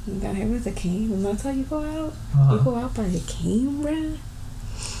 okay, you got hit with a cane, and that's how you go out? You go out by a cane, bruh?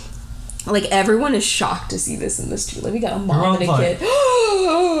 Like, everyone is shocked to see this in the street. Like, we got a mom and a kid.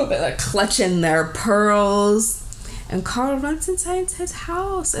 But like clutching their pearls. And Carl runs inside his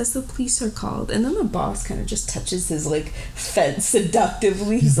house as the police are called. And then the boss kind of just touches his, like, fence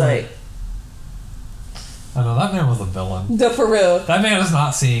seductively. He's like... I know, that man was a villain. No, for real. That man is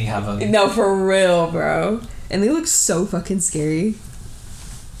not seeing heaven. No, for real, bro. And they look so fucking scary.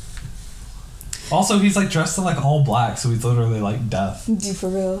 Also, he's, like, dressed in, like, all black, so he's literally, like, death. Dude, for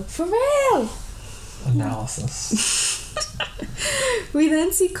real. For real! Analysis. We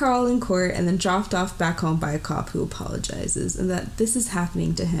then see Carl in court and then dropped off back home by a cop who apologizes, and that this is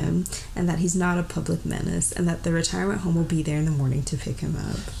happening to him, and that he's not a public menace, and that the retirement home will be there in the morning to pick him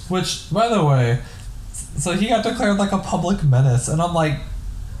up. Which, by the way, so he got declared, like, a public menace, and I'm like,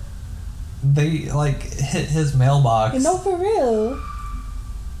 they, like, hit his mailbox. No, for real.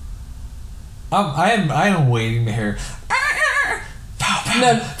 I am waiting to hear. Pow, pow,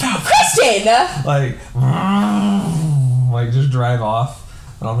 No, pow, Christian! Like just drive off,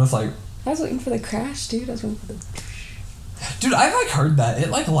 and I'm just like. I was waiting for the crash, dude. I was waiting for the. Dude, I like heard that it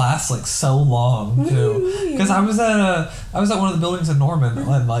like lasts like so long too. Because I was at one of the buildings in Norman,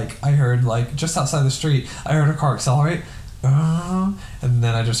 and like I heard like just outside the street, I heard a car accelerate, and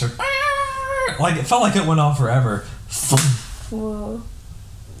then I just heard like it felt like it went on forever. Whoa.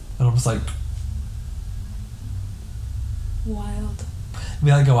 And I was like. Wild.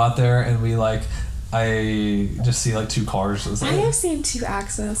 We like go out there and we like I just see like 2 cars. I have seen 2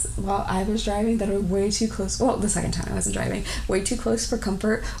 accidents while I was driving that are way too close. Well, the second time I wasn't driving, way too close for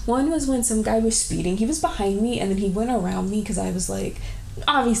comfort. One was when some guy was speeding. He was behind me and then he went around me because I was like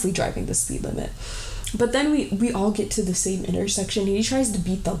obviously driving the speed limit. But then we all get to the same intersection. He tries to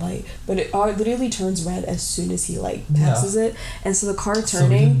beat the light, but it literally turns red as soon as he like passes it. And so the car turning, so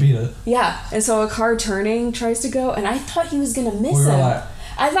we didn't beat it. Yeah, and so a car turning tries to go, and I thought he was gonna miss him. Like,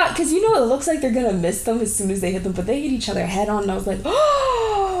 I thought, because you know it looks like they're gonna miss them as soon as they hit them, but they hit each other head on, and I was like,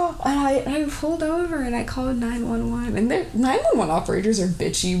 oh! And I pulled over and I called 911, and 911 operators are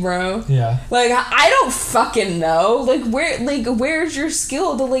bitchy, bro. Yeah. Like I don't fucking know. Like where's your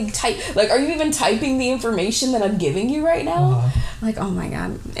skill to like type? Like, are you even typing the information that I'm giving you right now? Like, oh my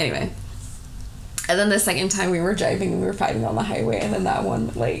god. Anyway. And then the second time we were driving, we were fighting on the highway, and then that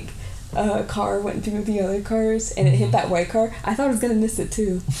one like. Car went through the other cars and it hit that white car. I thought I was gonna miss it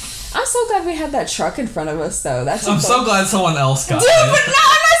too. I'm so glad we had that truck in front of us though. I'm so glad someone else got it. Dude, but no,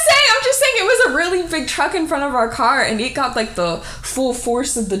 I'm just saying it was a really big truck in front of our car and it got like the full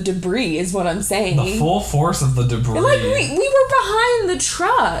force of the debris is what I'm saying. The full force of the debris. Like we were behind the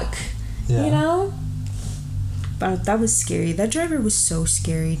truck. Yeah. You know? But that was scary. That driver was so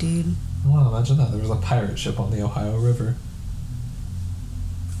scary, dude. Well, imagine that. There was a pirate ship on the Ohio River.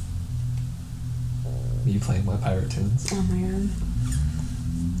 Me playing my pirate tunes. Oh my god.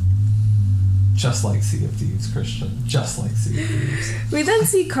 Just like Sea of Thieves, Christian. Just like Sea of Thieves. We then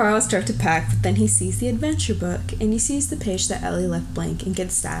see Carl start to pack, but then he sees the adventure book, and he sees the page that Ellie left blank and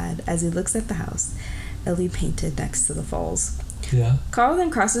gets sad as he looks at the house Ellie painted next to the falls. Yeah. Carl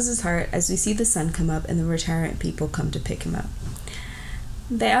then crosses his heart as we see the sun come up and the retirement people come to pick him up.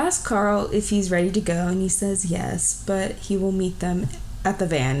 They ask Carl if he's ready to go, and he says yes, but he will meet them at the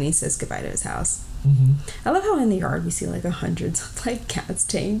van, and he says goodbye to his house. Mm-hmm. I love how in the yard we see like hundreds of like gas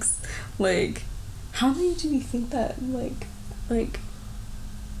tanks. Like, how many do we think that like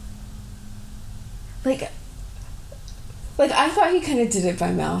I thought he kind of did it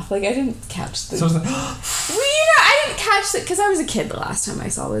by mouth. Like, I didn't catch the. So it's like, Well, I didn't catch it because I was a kid the last time I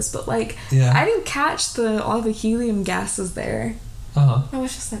saw this. But like, yeah. I didn't catch all the helium gases there. Uh-huh. I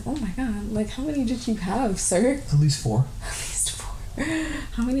was just like, oh my god! Like, how many did you have, sir? At least 4. At least 4.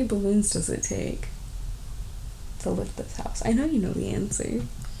 How many balloons does it take to lift this house? I know you know the answer.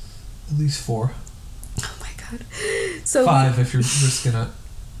 At least 4. Oh my god! So 5 if you're risking it.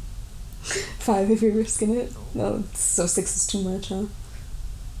 5 if you're risking it. No, so 6 is too much, huh?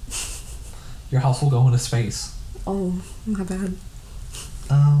 Your house will go into space. Oh, my bad.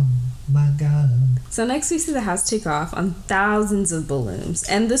 Oh my god. So next we see the house take off on thousands of balloons,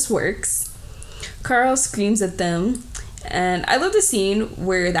 and this works. Carl screams at them, and I love the scene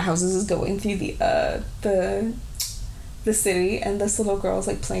where the house is going through the city, and this little girl's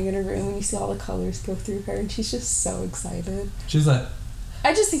like playing in her room, and you see all the colors go through her, and she's just so excited. She's like,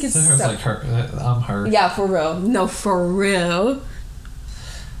 I just think it's so like her. I'm her. Yeah, for real. No, for real.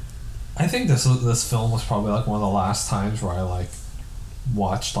 I think this film was probably like one of the last times where I like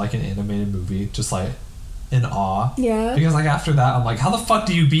watched like an animated movie just like in awe. Yeah. Because like after that I'm like, how the fuck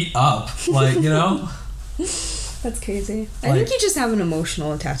do you beat up? Like, you know? That's crazy. Like, I think you just have an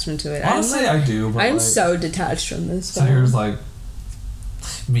emotional attachment to it. Honestly, I do. But I'm like, so detached from this so film. here's like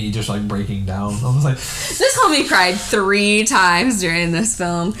me just like breaking down. I was like, this homie cried 3 times during this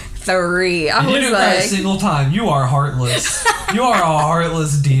film. 3. I you was didn't like, cry a single time. You are heartless. You are a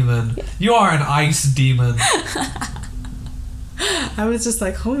heartless demon. You are an ice demon. I was just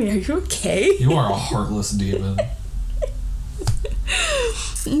like, homie, are you okay? You are a heartless demon.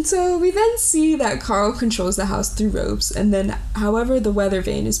 And so we then see that Carl controls the house through ropes, and then however the weather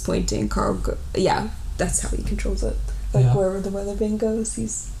vane is pointing, that's how he controls it. Like, yeah. Wherever the weather vane goes,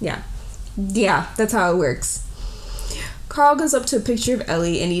 yeah, that's how it works. Carl goes up to a picture of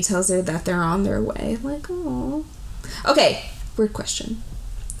Ellie, and he tells her that they're on their way. Like, oh. Okay, weird question.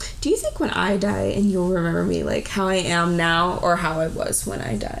 Do you think when I die and you'll remember me like how I am now, or how I was when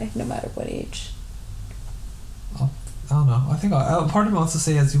I die, no matter what age? I don't know. I think part of me wants to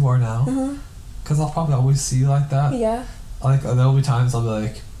say as you are now, because I'll probably always see you like that. Yeah. Like there'll be times I'll be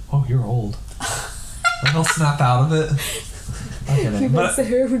like, "Oh, you're old." Like I'll snap out of it. Okay, but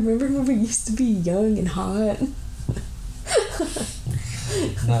Sarah, remember when we used to be young and hot?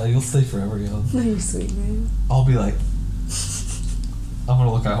 No, you'll stay forever young. No, you're sweet, man. I'll be like, I'm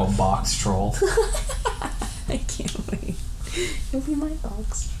gonna look like a box troll. I can't wait. You'll be my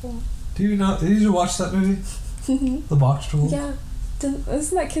box troll. Did you watch that movie? The Box Troll? Yeah.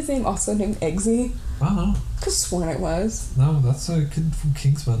 Isn't that kid's name also named Eggsy? I don't know. Could've sworn it was. No, that's a kid from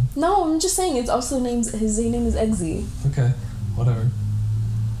Kingsman. No, I'm just saying it's also his name is Eggsy. Okay, whatever.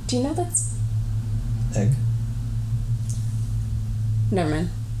 Do you know that's... Egg. Never mind.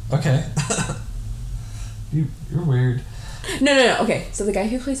 Okay. You're weird. No. Okay, so the guy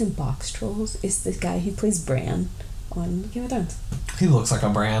who plays in Box Trolls is the guy who plays Bran on Game of Thrones. He looks like a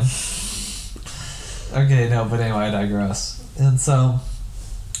Bran. Okay, no, but anyway, I digress. And so,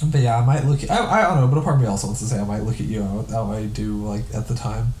 but yeah, I might look. I don't know, but a part of me also wants to say I might look at you how I do like at the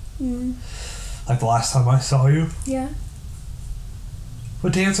time, like the last time I saw you. Yeah.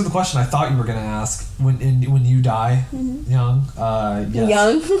 But to answer the question, I thought you were gonna ask when you die young. Yes.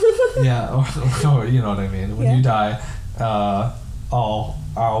 Young. Yeah, or you know what I mean. When you die,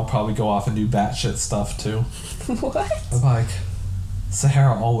 I'll probably go off and do batshit stuff too. What? I'm like,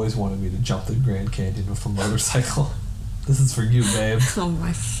 Sahara always wanted me to jump the Grand Canyon with a motorcycle. This is for you, babe. Oh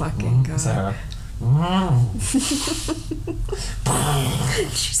my fucking god. Sahara.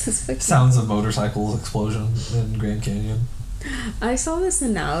 Jesus fucking. Sounds of motorcycle explosion in Grand Canyon. I saw this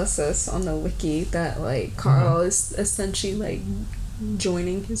analysis on the wiki that like Carl is essentially like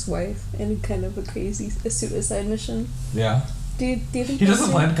joining his wife in kind of a suicide mission. Yeah. Do you think he doesn't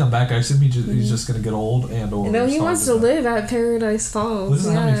plan to come back? I assume he's just gonna get old and or. No, he wants to live at Paradise Falls. He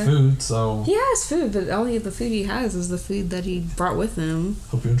doesn't have any food, so. He has food, but only the food he has is the food that he brought with him.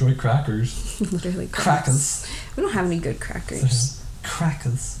 Hope you enjoy crackers. Literally crackers. We don't have any good crackers.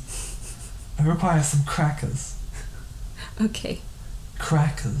 Crackers. I require some crackers. Okay.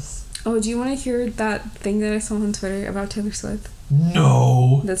 Crackers. Oh, do you want to hear that thing that I saw on Twitter about Taylor Swift?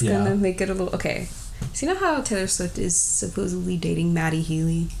 No. That's gonna make it a little... Okay. So you know how Taylor Swift is supposedly dating Maddie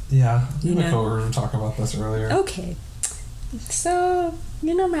Healy? Yeah. You and my coworker were talking about this earlier. Okay. So,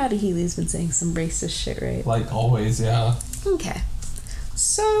 you know Maddie Healy's been saying some racist shit, right? Like always, yeah. Okay.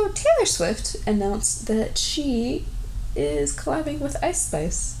 So, Taylor Swift announced that she is collabing with Ice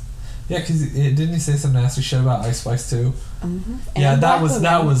Spice. Yeah, because didn't he say some nasty shit about Ice Spice too? Mm-hmm. Yeah, that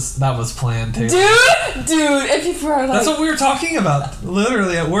was planned too. Dude, and people are like, that's what we were talking about,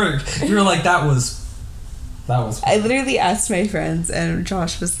 literally at work. You were like, that was. I literally asked my friends, and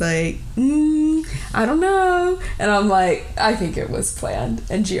Josh was like, I don't know, and I'm like, I think it was planned,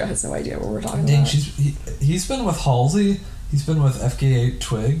 and Gio has no idea what we're talking about. He's been with Halsey. He's been with FKA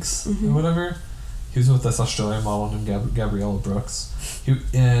Twigs or whatever. He was with this Australian model named Gabriella Brooks.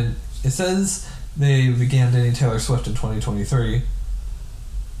 And it says they began dating Taylor Swift in 2023.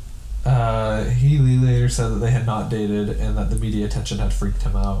 Healy later said that they had not dated and that the media attention had freaked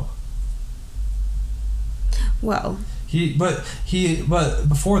him out. Well, but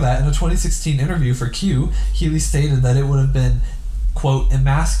before that, in a 2016 interview for Q, Healy stated that it would have been, quote,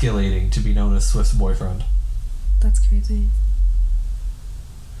 emasculating to be known as Swift's boyfriend. That's crazy.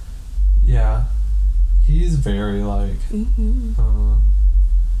 Yeah. He's very like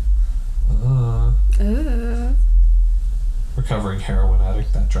recovering heroin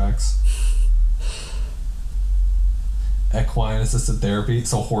addict, that tracks. Equine assisted therapy,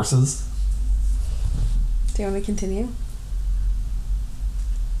 so horses. Do you want to continue?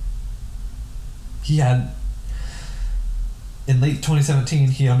 In late 2017,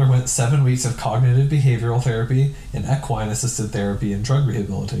 he underwent 7 weeks of cognitive behavioral therapy and equine assisted therapy and drug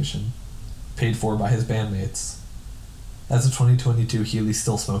rehabilitation, paid for by his bandmates. As of 2022, Healy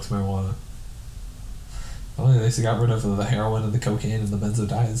still smokes marijuana. Well, at least he got rid of the heroin and the cocaine and the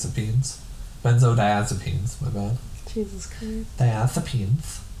benzodiazepines. Benzodiazepines, my bad. Jesus Christ.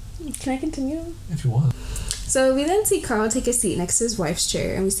 Diazepines. Can I continue? If you want. So we then see Carl take a seat next to his wife's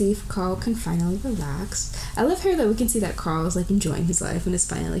chair, and we see if Carl can finally relax. I love here that we can see that Carl is like enjoying his life and is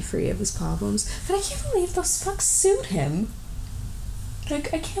finally free of his problems. But I can't believe those fucks sued him.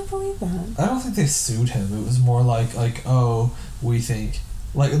 Like, I can't believe that. I don't think they sued him. It was more like oh, we think.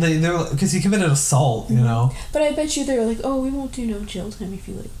 Like, they were, because he committed assault, you know? But I bet you they were like, oh, we won't do no jail time if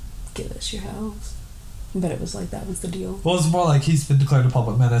you, like, give us your house. But it was like, that was the deal. Well, it's more like he's been declared a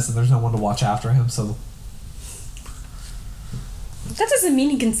public menace and there's no one to watch after him, so... That doesn't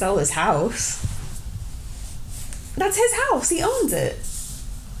mean he can sell his house. That's his house. He owns it.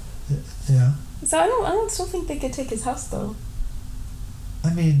 Yeah. So I don't still think they could take his house, though.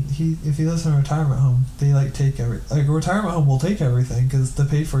 I mean, if he lives in a retirement home, they take a retirement home will take everything because they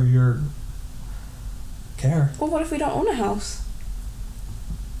pay for your care. Well, what if we don't own a house?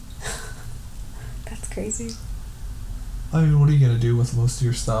 That's crazy. I mean, what are you gonna do with most of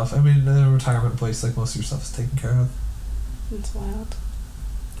your stuff? I mean, in a retirement place, like, most of your stuff is taken care of. That's wild.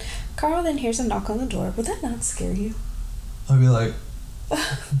 Carl then hears a knock on the door. Would that not scare you? I'd be like,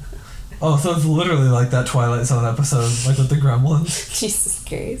 oh, so it's literally like that Twilight Zone episode, like with the gremlins. Jesus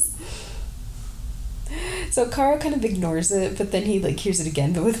Christ. So Carl kind of ignores it, but then he hears it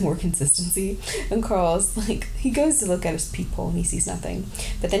again, but with more consistency. And Carl's he goes to look at his peephole and he sees nothing.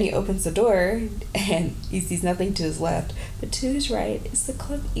 But then he opens the door and he sees nothing to his left, but to his right is the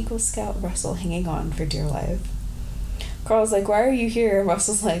Club Eagle Scout Russell hanging on for dear life. Carl's like, why are you here? And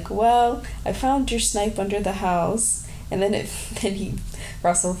Russell's like, well, I found your snipe under the house. And then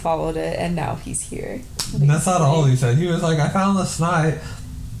Russell followed it, and now he's here. And that's not all he said. He was like, I found the snipe,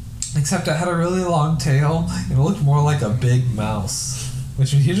 except it had a really long tail, and it looked more like a big mouse.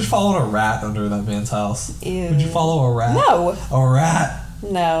 Which he just followed a rat under that man's house. Ew. Would you follow a rat? No. A rat.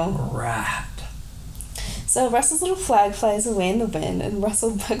 No. A rat. So Russell's little flag flies away in the wind, and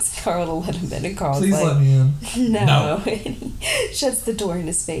Russell bugs Carl to let him in, and Carl's Please like, let me in. No. And he shuts the door in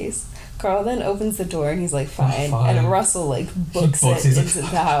his face. Carl then opens the door and he's like, fine. Fine. And Russell books it into the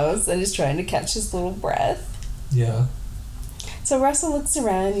house and is trying to catch his little breath. Yeah. So Russell looks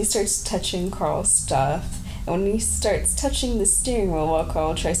around and he starts touching Carl's stuff. And when he starts touching the steering wheel while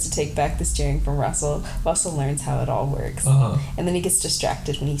Carl tries to take back the steering from Russell, Russell learns how it all works. Uh-huh. And then he gets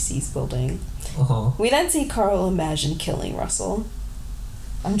distracted when he sees building. Uh-huh. We then see Carl imagine killing Russell.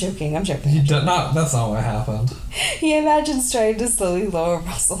 I'm joking. That's not what happened. He imagines trying to slowly lower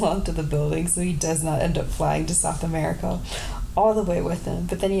Russell onto the building so he does not end up flying to South America all the way with him.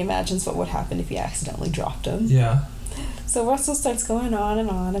 But then he imagines what would happen if he accidentally dropped him. Yeah. So Russell starts going on and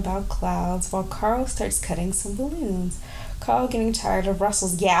on about clouds while Carl starts cutting some balloons. Carl, getting tired of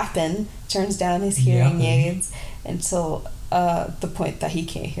Russell's yapping, turns down his hearing aids until the point that he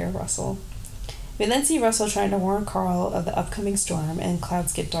can't hear Russell. We then see Russell trying to warn Carl of the upcoming storm, and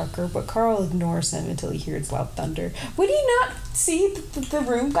clouds get darker, but Carl ignores him until he hears loud thunder. Would he not see that the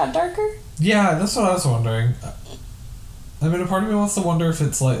room got darker? Yeah, that's what I was wondering. I mean, a part of me wants to wonder if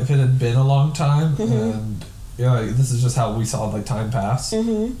it's like if it had been a long time, and this is just how we saw like time pass.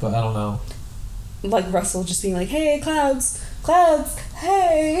 But I don't know. Like Russell just being like, "Hey, clouds,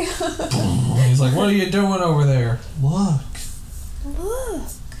 hey!" He's like, "What are you doing over there? Look,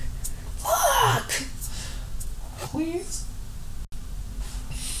 please."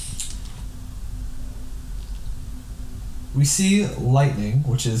 We see lightning,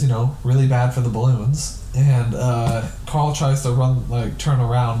 which is, really bad for the balloons. And Carl tries to turn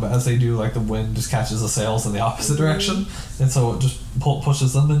around, but as they do, the wind just catches the sails in the opposite direction. And so it just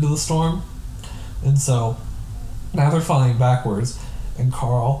pushes them into the storm. And so now they're flying backwards. And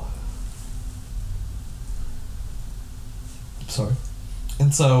Carl... Sorry.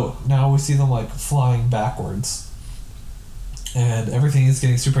 And so now we see them, flying backwards. And everything is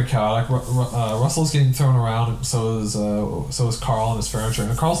getting super chaotic. Russell's getting thrown around, and so is Carl and his furniture.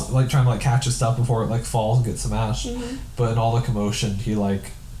 And Carl's trying to catch his stuff before it falls and gets smashed. But in all the commotion, he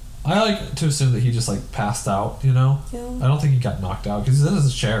I like to assume that he just passed out. Yeah. I don't think he got knocked out because he's in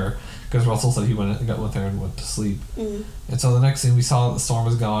his chair. Because Russell said he went there and went to sleep. And so the next thing we saw, the storm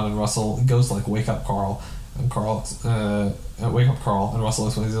was gone, and Russell goes to wake up Carl. And Carl, and Russell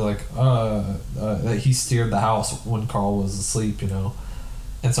explains that he steered the house when Carl was asleep,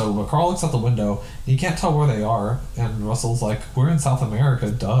 And so, but Carl looks out the window, he can't tell where they are, and Russell's like, "We're in South America,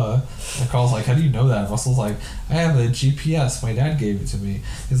 duh." And Carl's like, "How do you know that?" And Russell's like, "I have a GPS, my dad gave it to me."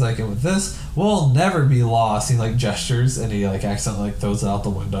 He's like, "And with this, we'll never be lost." He gestures, and he accidentally throws it out the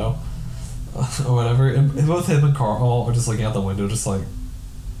window, or whatever. And both him and Carl are just looking out the window, just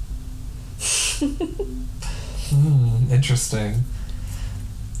interesting.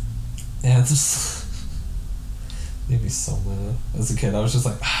 And it's just made me so mad. As a kid, I was just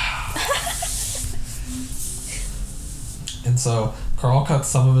like, And so Carl cuts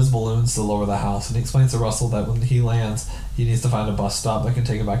some of his balloons to lower the house, and he explains to Russell that when he lands, he needs to find a bus stop that can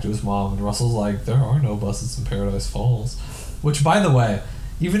take him back to his mom. And Russell's like, "There are no buses in Paradise Falls." Which, by the way,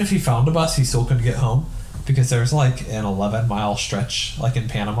 even if he found a bus, he still couldn't get home. Because there's an 11-mile stretch, in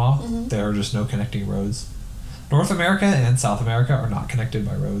Panama, there are just no connecting roads. North America and South America are not connected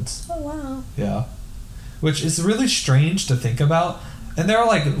by roads. Oh, wow. Yeah. Which is really strange to think about. And there are,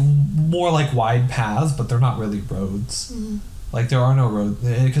 more, wide paths, but they're not really roads. There are no roads.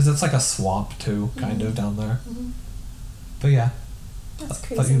 Because it's a swamp, too, kind of, down there. But, yeah. That's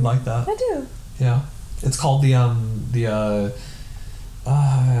crazy. I thought you'd like that. I do. Yeah. It's called the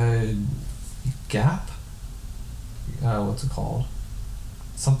Gap? What's it called?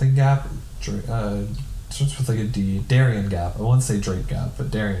 Something Gap? Starts with a D. Darien Gap. I wouldn't say Drake Gap,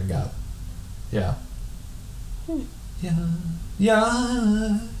 but Darien Gap. Yeah. Yeah.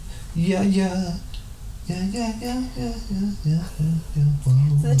 Yeah. Yeah, yeah.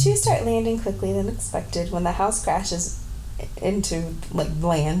 So the two start landing quickly than expected when the house crashes into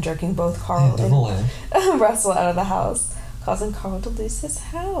land, jerking both Carl and Russell out of the house, causing Carl to lose his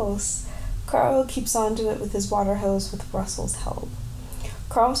house. Carl keeps onto it with his water hose with Russell's help.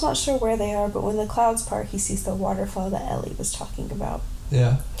 Carl's not sure where they are, but when the clouds part, he sees the waterfall that Ellie was talking about.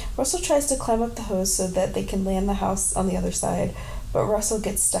 Yeah. Russell tries to climb up the hose so that they can land the house on the other side, but Russell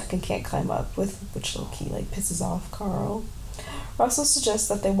gets stuck and can't climb up, which low-key pisses off Carl. Russell suggests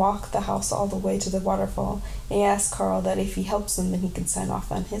that they walk the house all the way to the waterfall, and he asks Carl that if he helps them, then he can sign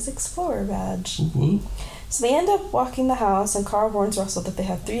off on his Explorer badge. So they end up walking the house, and Carl warns Russell that they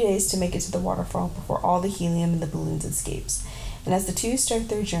have 3 days to make it to the waterfall before all the helium in the balloons escapes. And as the two start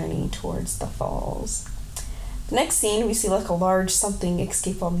their journey towards the falls. The next scene, we see a large something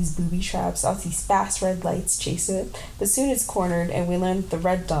escape all these booby traps. All these fast red lights chase it, but soon it's cornered, and we learn that the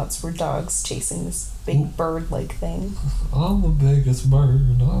red dots were dogs chasing this big bird-like thing. I'm the biggest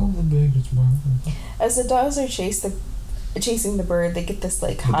bird. I'm the biggest bird. As the dogs are chasing the bird, they get this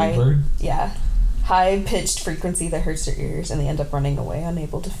high, big bird? Yeah, high-pitched frequency that hurts their ears, and they end up running away,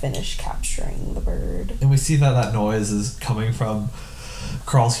 unable to finish capturing the bird. And we see that noise is coming from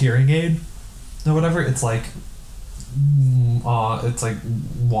Carl's hearing aid or whatever. It's it's like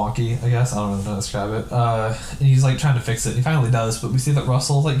wonky, I guess. I don't know how to describe it. And he's like trying to fix it. He finally does, but we see that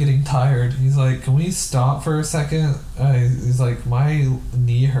Russell's like getting tired. He's like, "Can we stop for a second?" He's like, "My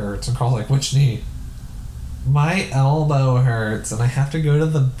knee hurts." And Carl's like, "Which knee?" "My elbow hurts, and I have to go to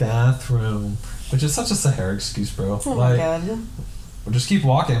the bathroom." Which is such a Sahara excuse, bro. Oh like, my god. Well, just keep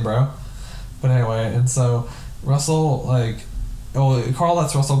walking, bro. But anyway, and so Russell Carl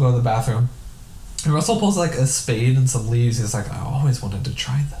lets Russell go to the bathroom. And Russell pulls like a spade and some leaves. He's like, "I always wanted to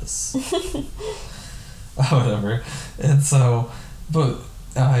try this." Whatever. And so, but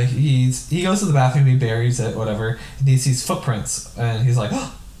he goes to the bathroom, he buries it, whatever, and he sees footprints, and he's like,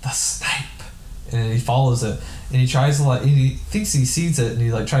 "Oh, the snipe!" And he follows it, and he tries to he thinks he sees it, and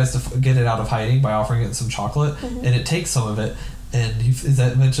he like tries to get it out of hiding by offering it some chocolate, and it takes some of it, and he is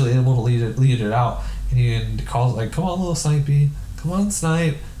eventually able to lead it out, and he calls like, "Come on, little snipey, come on,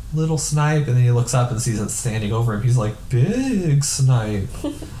 snipe." Little snipe, and then he looks up and sees it standing over him. He's like, "Big snipe."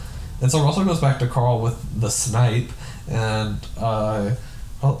 And so Russell goes back to Carl with the snipe, and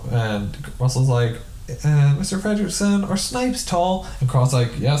Russell's like, "Mr. Fredrickson, are snipes tall?" And Carl's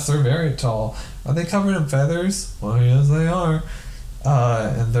like, "Yes, they're very tall. Are they covered in feathers?" "Well, yes, they are."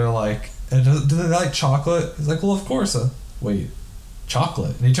 And they're like, "And do they like chocolate?" He's like, "Well, of course." Wait,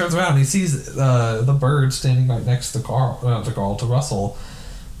 chocolate? And he turns around and he sees the bird standing right next to to Russell.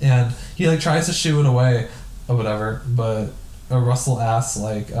 And he like tries to shoo it away or whatever, but Russell asks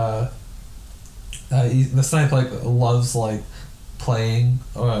like the snipe like loves like playing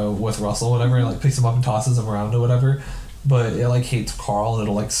with Russell or whatever, and like picks him up and tosses him around or whatever, but it like hates Carl and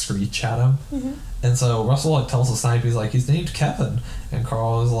it'll like screech at him. And so Russell like tells the snipe, he's like, "He's named Kevin," and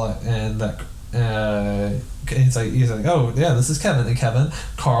Carl is like, and that he's like, "Oh yeah, this is Kevin," and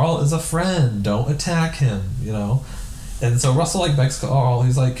Carl is a friend, don't attack him, you know. And so Russell like begs Carl,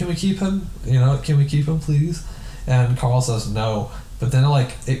 he's like, "Can we keep him? Can we keep him, please?" And Carl says no. But then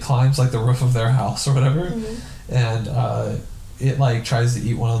it climbs like the roof of their house or whatever, and it like tries to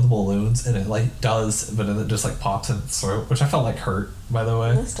eat one of the balloons, and it like does, but then it just like pops in its throat, which I felt like hurt, by the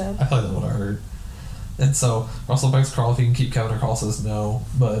way. That's dead. I thought that would have hurt. And so Russell begs Carl if he can keep Kevin, and Carl says no.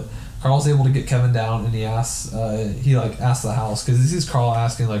 But Carl's able to get Kevin down, and he asks the house, because he sees Carl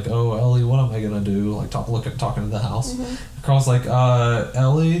asking like, "Oh, Ellie, what am I gonna do?" Like talking to the house. Carl's like,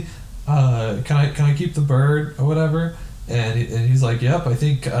 "Ellie, can I keep the bird or whatever?" And he's like, "Yep, I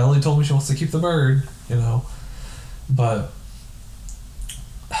think Ellie told me she wants to keep the bird," you know. But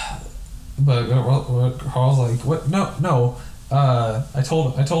Carl's like, "What? No. I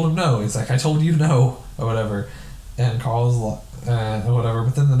told him no." He's like, "I told you no," or whatever. And Carl's like, or whatever.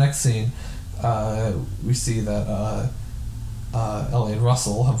 But then the next scene, we see that Ellie and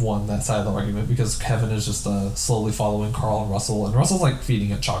Russell have won that side of the argument, because Kevin is just slowly following Carl and Russell, and Russell's like feeding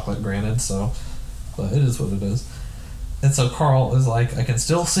it chocolate, granted, so, but it is what it is. And so Carl is like, "I can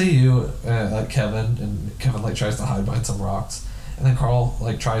still see you," like Kevin, and Kevin like tries to hide behind some rocks, and then Carl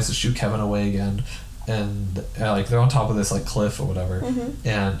like tries to shoot Kevin away again, and like they're on top of this like cliff or whatever,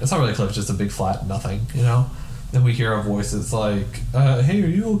 and it's not really a cliff, it's just a big flat nothing, you know. Then we hear a voice that's like, "Hey, are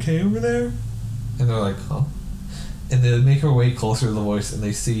you okay over there?" And they're like, "Huh?" And they make their way closer to the voice, and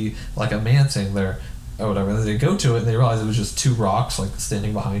they see like a man sitting there or whatever. And they go to it, and they realize it was just two rocks like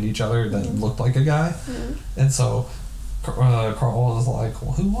standing behind each other that looked like a guy. And so Carl was like,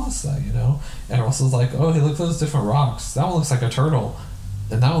 "Well, who was that?" You know? And Russell's like, "Oh, hey, look at those different rocks. That one looks like a turtle,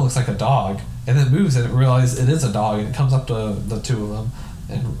 and that one looks like a dog." And it moves, and it realizes it is a dog, and it comes up to the two of them.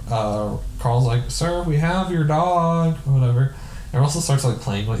 And Carl's like, "Sir, we have your dog," or whatever. And Russell starts like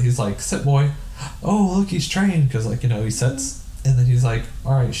playing with. He's like, "Sit, boy." "Oh, look, he's trained," because like, you know, he sits, and then he's like,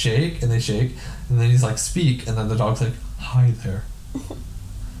 "All right, shake," and they shake, and then he's like, "Speak," and then the dog's like, "Hi there."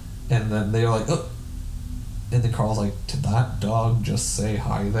 And then they're like, "Oh," and then Carl's like, "Did that dog just say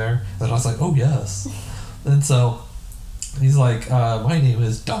hi there?" And I was like, "Oh yes." And so he's like, "My name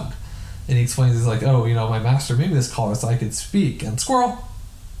is Doug," and he explains, he's like, "Oh, you know, my master made me this collar so I could speak," and squirrel.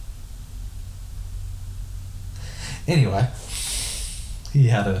 Anyway, he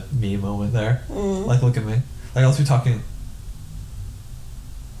had a me moment there. Like, look at me. Like, I'll be talking.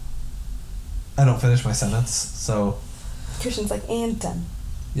 I don't finish my sentence, so. Christian's like, "And done."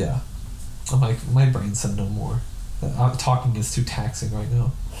 Yeah. I'm like, my brain said no more. Talking is too taxing right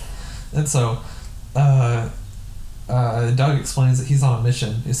now. And so, Doug explains that he's on a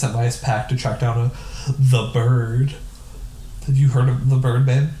mission. He's sent by his pack to track down the bird. Have you heard of the bird,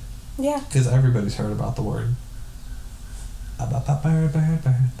 babe? Yeah. Because everybody's heard about the word.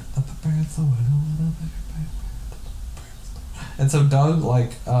 And so Doug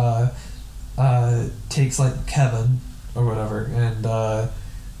takes like Kevin or whatever, and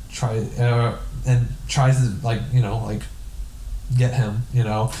tries to get him.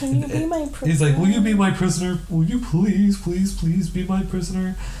 Can you be my prisoner? He's like, will you be my prisoner? Will you please be my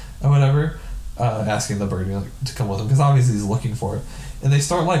prisoner, or whatever. Asking the bird to come with him because obviously he's looking for it, and they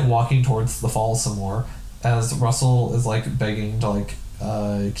start walking towards the falls some more as Russell is begging to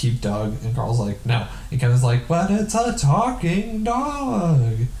keep Doug, and Carl's like, no, and Kevin's like, but it's a talking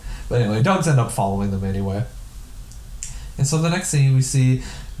dog. But anyway, dogs end up following them anyway. And so the next scene we see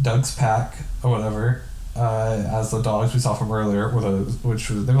Doug's pack or whatever, as the dogs we saw from earlier they were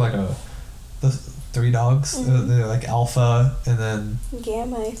the 3 dogs. Mm-hmm. They're Alpha and then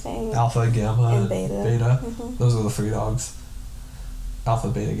Gamma, I think. Alpha, Gamma, and Beta. Mm-hmm. Those are the 3 dogs. Alpha,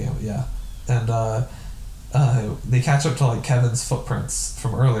 Beta, Gamma, yeah. And they catch up to Kevin's footprints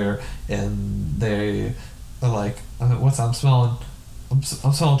from earlier, and they are like, "What's I'm smelling? I'm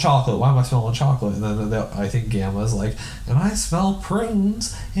smelling chocolate. Why am I smelling chocolate?" And then I think Gamma's like, "And I smell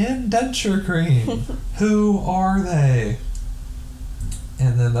prunes and denture cream. Who are they?"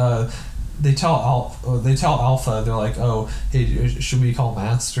 And then they tell Alpha, they're like, "Oh, hey, should we call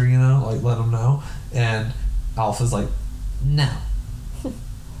Master? Let him know." And Alpha's like, "No."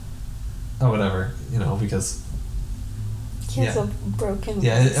 Or whatever, because he has a broken voice.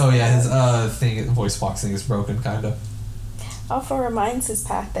 Yeah, his voice box thing is broken, kind of. Alpha reminds his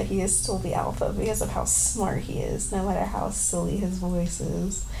pack that he is still the Alpha because of how smart he is, no matter how silly his voice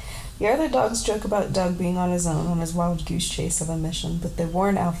is. The other dogs joke about Doug being on his own on his wild goose chase of a mission, but they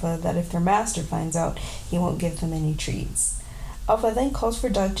warn Alpha that if their master finds out, he won't give them any treats. Alpha then calls for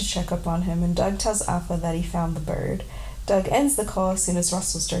Doug to check up on him, and Doug tells Alpha that he found the bird. Doug ends the call as soon as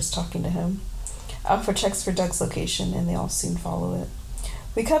Russell starts talking to him. Alpha checks for Doug's location, and they all soon follow it.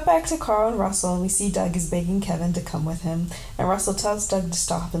 We cut back to Carl and Russell, and we see Doug is begging Kevin to come with him, and Russell tells Doug to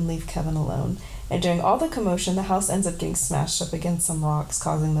stop and leave Kevin alone. And during all the commotion, the house ends up getting smashed up against some rocks,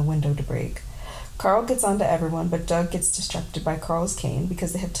 causing the window to break. Carl gets onto everyone, but Doug gets distracted by Carl's cane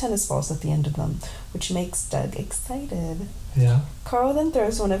because they have tennis balls at the end of them, which makes Doug excited. Yeah. Carl then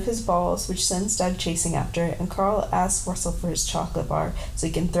throws one of his balls, which sends Doug chasing after it, and Carl asks Russell for his chocolate bar so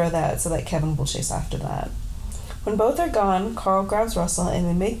he can throw that so that Kevin will chase after that. When both are gone, Carl grabs Russell and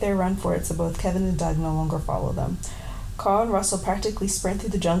they make their run for it so both Kevin and Doug no longer follow them. Carl and Russell practically sprint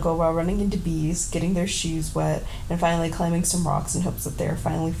through the jungle while running into bees, getting their shoes wet, and finally climbing some rocks in hopes that they are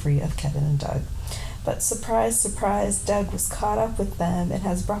finally free of Kevin and Doug. But surprise, surprise, Doug was caught up with them and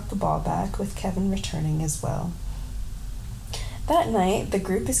has brought the ball back, with Kevin returning as well. That night, the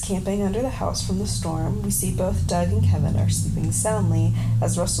group is camping under the house from the storm. We see both Doug and Kevin are sleeping soundly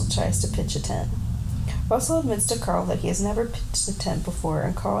as Russell tries to pitch a tent. Russell admits to Carl that he has never pitched a tent before,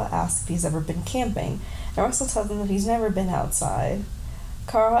 and Carl asks if he's ever been camping, and Russell tells him that he's never been outside.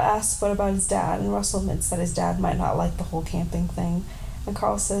 Carl asks what about his dad, and Russell admits that his dad might not like the whole camping thing, and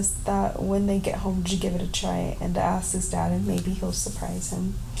Carl says that when they get home to give it a try and to ask his dad and maybe he'll surprise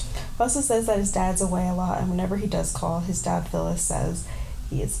him. Russell says that his dad's away a lot, and whenever he does call, his dad Phyllis says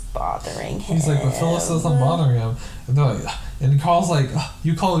he is bothering him. He's like, but Phyllis says I'm bothering him. And they're like, and Carl's like,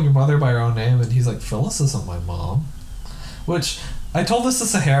 you call your mother by her own name, and he's like, Phyllis isn't my mom. Which, I told this to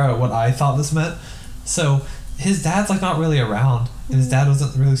Sahara what I thought this meant. So, his dad's not really around. And his dad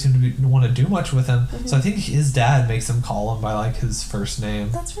doesn't really seem to want to do much with him. Mm-hmm. So I think his dad makes him call him by his first name.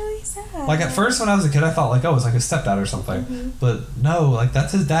 That's really sad. At first when I was a kid I thought it's his stepdad or something. Mm-hmm. But no,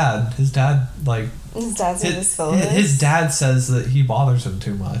 that's his dad. His dad his dad's name is Phyllis. His dad says that he bothers him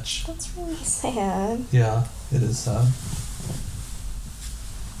too much. That's really sad. Yeah, it is sad.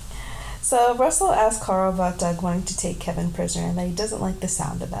 So Russell asks Carl about Doug wanting to take Kevin prisoner and that he doesn't like the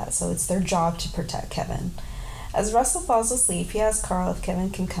sound of that, so it's their job to protect Kevin. As Russell falls asleep, he asks Carl if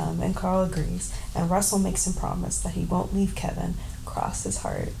Kevin can come, and Carl agrees, and Russell makes him promise that he won't leave Kevin, cross his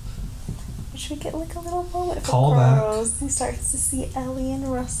heart. Which we get a little moment for Carl. He starts to see Ellie and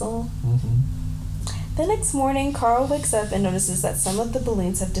Russell. Mm-hmm. The next morning, Carl wakes up and notices that some of the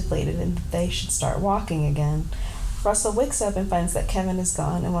balloons have deflated and that they should start walking again. Russell wakes up and finds that Kevin is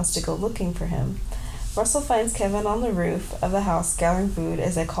gone and wants to go looking for him. Russell finds Kevin on the roof of the house gathering food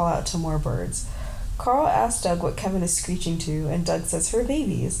as they call out to more birds. Carl asks Doug what Kevin is screeching to, and Doug says her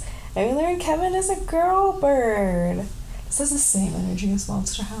babies. And we learn Kevin is a girl bird. This has the same energy as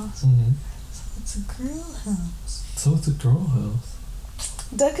Monster House. Mm-hmm. So it's a girl house.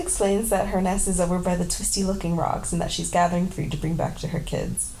 Doug explains that her nest is over by the twisty-looking rocks and that she's gathering food to bring back to her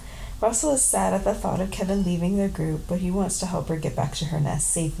kids. Russell is sad at the thought of Kevin leaving their group, but he wants to help her get back to her nest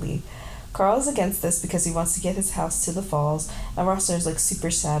safely. Carl is against this because he wants to get his house to the falls, and Russell is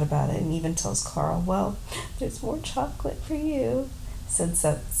super sad about it and even tells Carl, well, there's more chocolate for you, since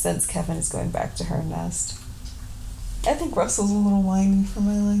Kevin is going back to her nest. I think Russell's a little whiny for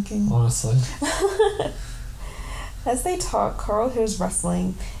my thinking. Honestly. As they talk, Carl hears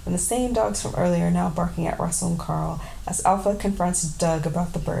rustling, and the same dogs from earlier are now barking at Russell and Carl as Alpha confronts Doug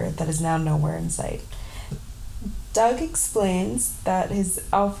about the bird that is now nowhere in sight. Doug explains that his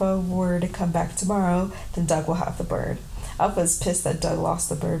Alpha were to come back tomorrow, then Doug will have the bird. Alpha is pissed that Doug lost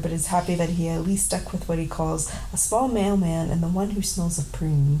the bird, but is happy that he at least stuck with what he calls a small mailman and the one who smells of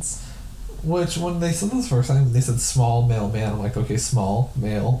prunes. Which, when they said this first time, they said small male man. I'm like, okay, small,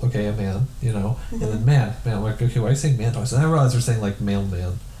 male, okay, a man, you know. Mm-hmm. And then man. I'm like, okay, why are you saying man twice? And I realized they're saying, like,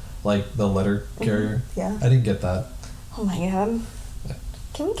 mailman. Like, the letter carrier. Yeah. I didn't get that. Oh my god.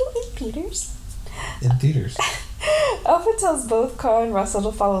 Can we go eat Peters? In theaters. Alpha tells both Carl and Russell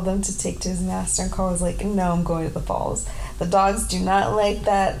to follow them to take to his master, and Carl is like, no, I'm going to the falls. The dogs do not like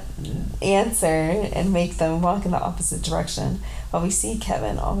that answer and make them walk in the opposite direction, while we see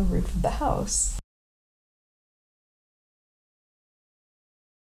Kevin on the roof of the house.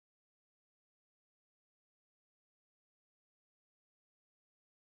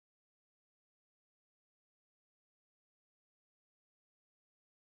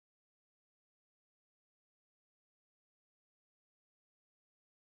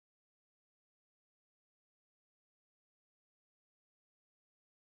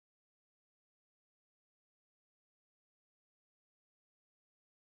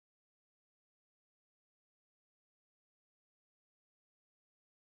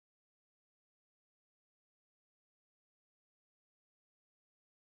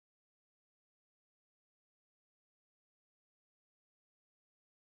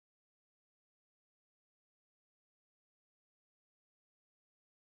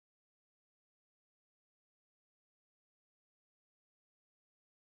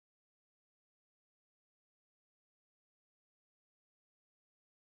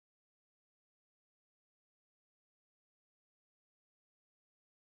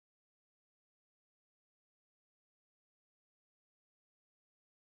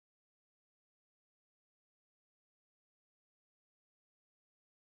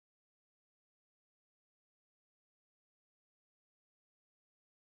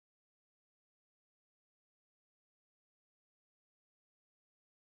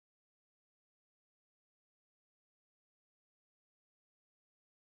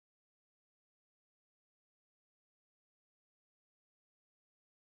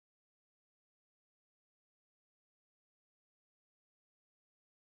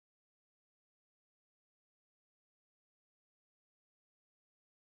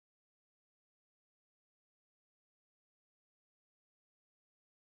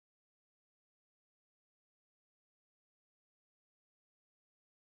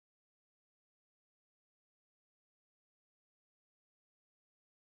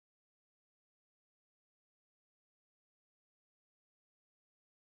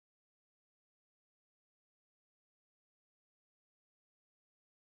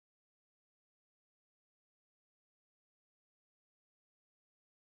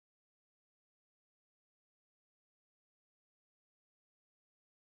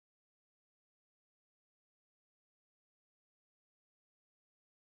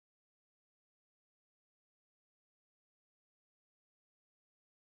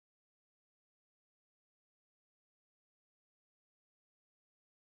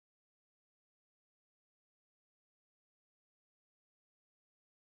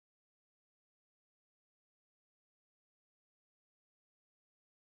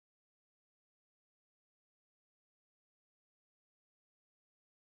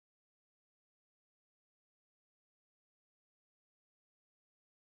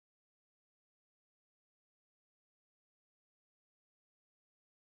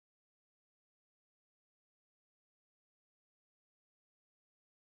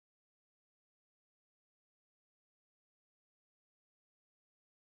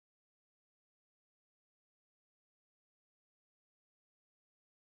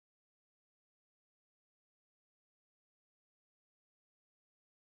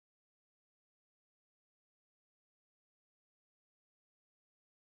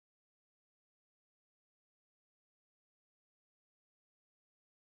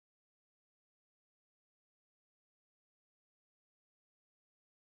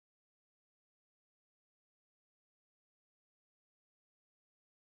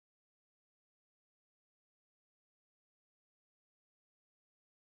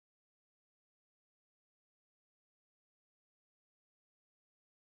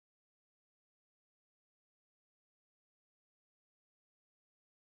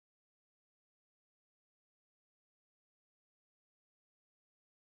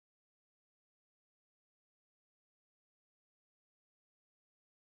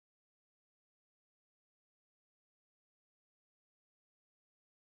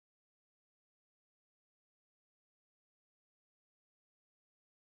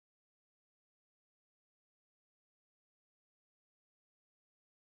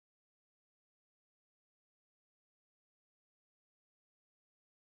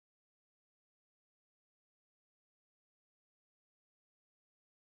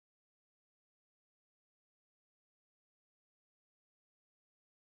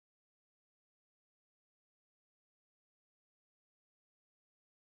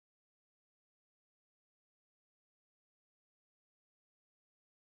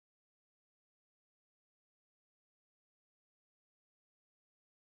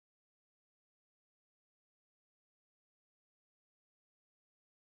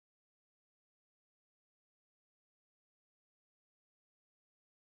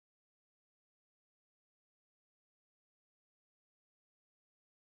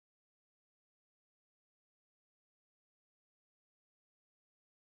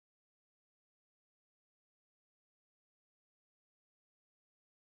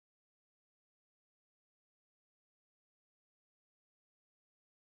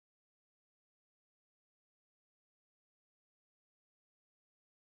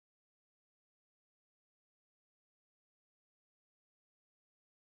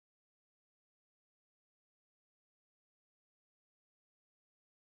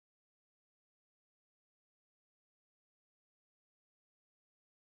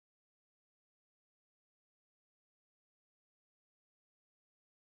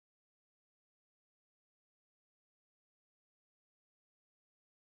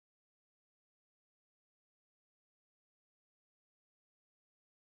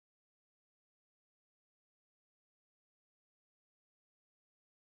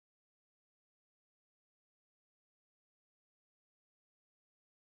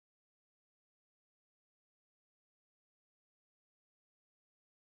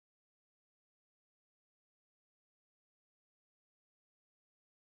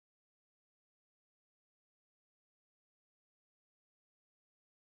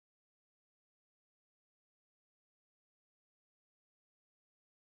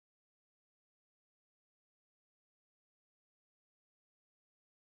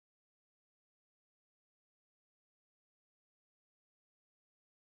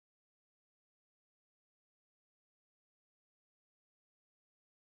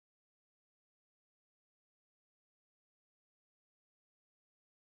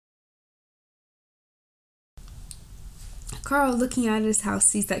 Carl, looking out at his house,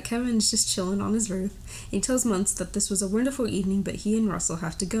 sees that Kevin is just chilling on his roof. He tells Muntz that this was a wonderful evening, but he and Russell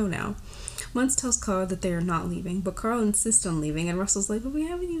have to go now. Muntz tells Carl that they are not leaving, but Carl insists on leaving, and Russell's like, but we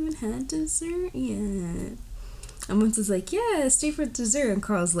haven't even had dessert yet. And Muntz is like, yeah, stay for dessert, and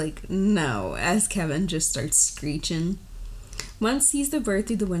Carl's like, no, as Kevin just starts screeching. Muntz sees the bird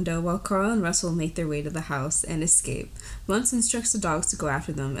through the window while Carl and Russell make their way to the house and escape. Muntz instructs the dogs to go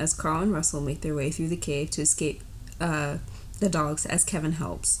after them as Carl and Russell make their way through the cave to escape the dogs as Kevin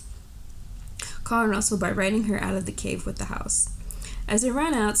helps Carl and Russell by riding her out of the cave with the house. As they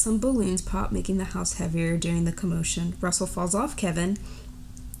run out, some balloons pop, making the house heavier during the commotion. Russell falls off Kevin,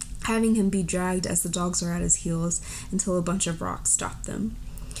 having him be dragged as the dogs are at his heels until a bunch of rocks stop them.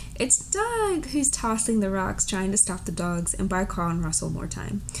 It's Doug who's tossing the rocks, trying to stop the dogs and buy Carl and Russell more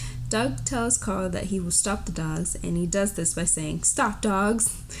time. Doug tells Carl that he will stop the dogs, and he does this by saying, "Stop,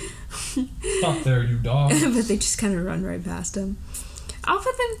 dogs!" Stop there, you dog. But they just kind of run right past him. Alpha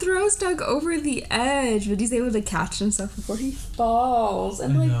then throws Doug over the edge, but he's able to catch himself before he falls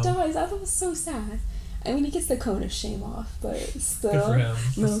and dies. I thought it was so sad. I mean, he gets the cone of shame off, but still. Good for him.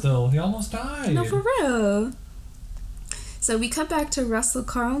 But still, he almost died. No, for real. So we cut back to Russell,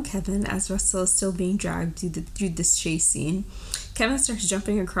 Carl, and Kevin as Russell is still being dragged through this chase scene. Kevin starts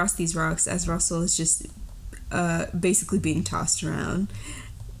jumping across these rocks as Russell is just basically being tossed around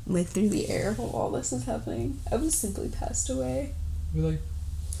like through the air while all this is happening. I would have simply passed away. We're like,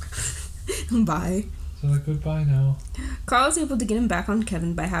 bye. So like, goodbye now. Carl is able to get him back on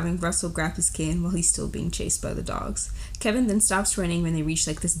Kevin by having Russell grab his cane while he's still being chased by the dogs. Kevin then stops running when they reach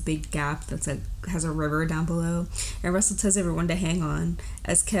like this big gap that's like has a river down below, and Russell tells everyone to hang on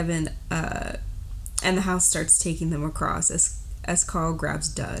as Kevin and the house starts taking them across as Carl grabs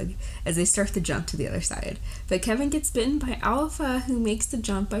Doug as they start to jump to the other side. But Kevin gets bitten by Alpha, who makes the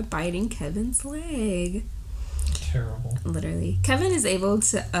jump by biting Kevin's leg. Terrible. Literally. Kevin is able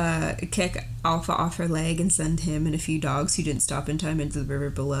to kick Alpha off her leg and send him and a few dogs who didn't stop in time into the river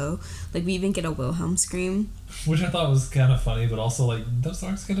below. Like, we even get a Wilhelm scream. Which I thought was kind of funny, but also, like, those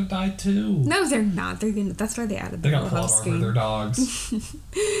dogs could have died too. No, they're not. That's why they added the They got Wilhelm plot scream. armor, they're dogs.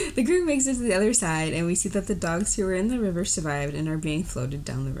 The group makes it to the other side, and we see that the dogs who were in the river survived and are being floated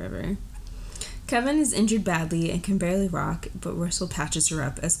down the river. Kevin is injured badly and can barely walk, but Russell patches her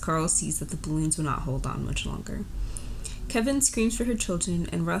up as Carl sees that the balloons will not hold on much longer. Kevin screams for her children,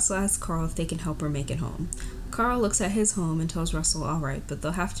 and Russell asks Carl if they can help her make it home. Carl looks at his home and tells Russell alright, but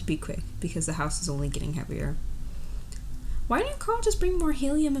they'll have to be quick because the house is only getting heavier. Why didn't Carl just bring more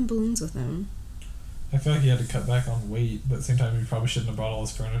helium and balloons with him? I feel like he had to cut back on weight, but at the same time, he probably shouldn't have brought all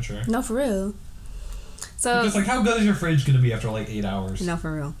his furniture. No, for real. So, because, like, how good is your fridge going to be after, like, 8 hours? No,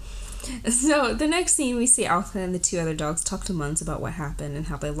 for real. So, the next scene, we see Alpha and the two other dogs talk to Muntz about what happened and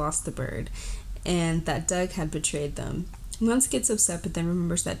how they lost the bird, and that Doug had betrayed them. Muntz gets upset, but then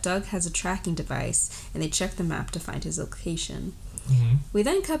remembers that Doug has a tracking device, and they check the map to find his location. Mm-hmm. We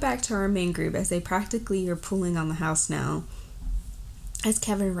then cut back to our main group as they practically are pulling on the house now, as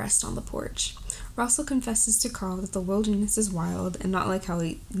Kevin rests on the porch. Russell confesses to Carl that the wilderness is wild and not like how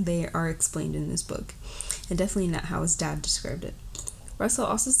they are explained in this book, and definitely not how his dad described it. Russell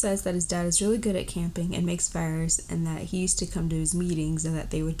also says that his dad is really good at camping and makes fires, and that he used to come to his meetings and that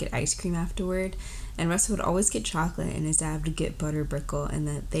they would get ice cream afterward, and Russell would always get chocolate and his dad would get butter brickle, and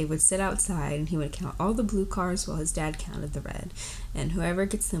that they would sit outside and he would count all the blue cars while his dad counted the red, and whoever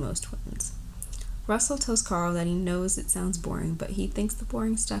gets the most wins. Russell tells Carl that he knows it sounds boring, but he thinks the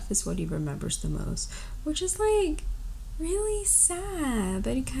boring stuff is what he remembers the most, which is like really sad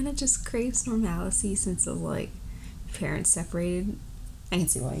that he kind of just craves normalcy since his like parents separated. I can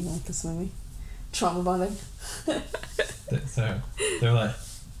see why you like this movie. Trauma bonding. So they're like,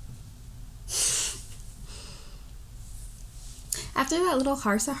 after that little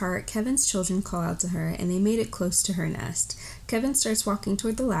heart-to-heart, Kevin's children call out to her, and they made it close to her nest. Kevin starts walking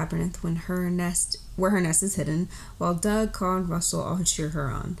toward the labyrinth where her nest is hidden, while Doug, Carl, and Russell all cheer her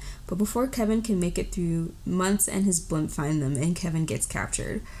on. But before Kevin can make it through, Muntz and his blimp find them, and Kevin gets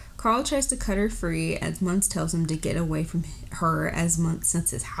captured. Carl tries to cut her free as Muntz tells him to get away from her as Muntz sets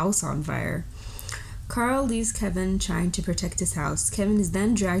his house on fire. Carl leaves Kevin trying to protect his house. Kevin is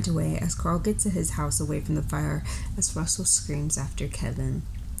then dragged away as Carl gets to his house away from the fire as Russell screams after Kevin.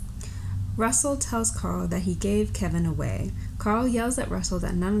 Russell tells Carl that he gave Kevin away. Carl yells at Russell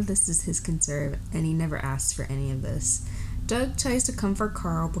that none of this is his concern and he never asked for any of this. Doug tries to comfort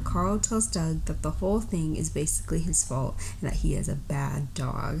Carl, but Carl tells Doug that the whole thing is basically his fault and that he is a bad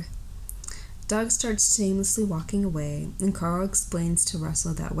dog. Doug starts shamelessly walking away, and Carl explains to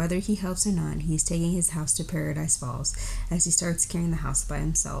Russell that whether he helps or not, he's taking his house to Paradise Falls as he starts carrying the house by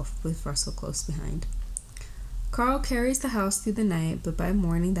himself, with Russell close behind. Carl carries the house through the night, but by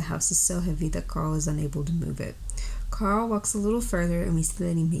morning the house is so heavy that Carl is unable to move it. Carl walks a little further and we see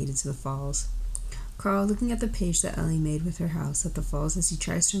that he made it to the falls. Carl looking at the page that Ellie made with her house at the falls as he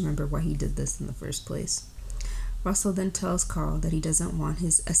tries to remember why he did this in the first place. Russell then tells Carl that he doesn't want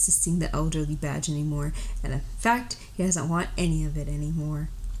his assisting the elderly badge anymore, and in fact, he doesn't want any of it anymore.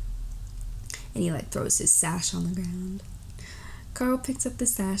 And he throws his sash on the ground. Carl picks up the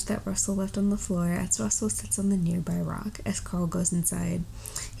sash that Russell left on the floor as Russell sits on the nearby rock as Carl goes inside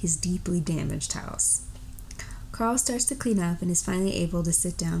his deeply damaged house. Carl starts to clean up and is finally able to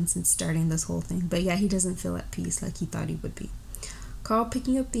sit down since starting this whole thing, but yet he doesn't feel at peace like he thought he would be. Carl,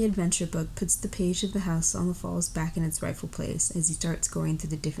 picking up the adventure book, puts the page of the house on the falls back in its rightful place as he starts going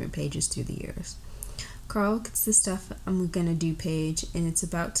through the different pages through the years. Carl gets the stuff I'm gonna do page, and it's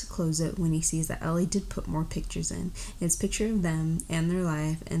about to close it when he sees that Ellie did put more pictures in. It's a picture of them and their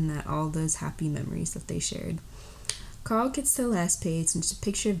life and that all those happy memories that they shared. Carl gets to the last page and it's a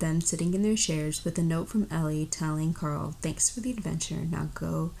picture of them sitting in their chairs with a note from Ellie telling Carl, "Thanks for the adventure, now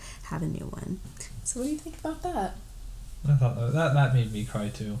go have a new one." So what do you think about that? I thought that made me cry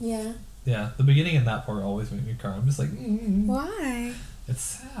too. Yeah. Yeah, the beginning of that part always made me cry. I'm just like, Why? It's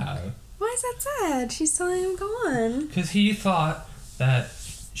sad. Why is that sad? She's telling him go on. Because he thought that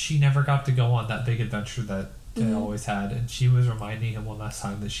she never got to go on that big adventure that they always had, and she was reminding him one last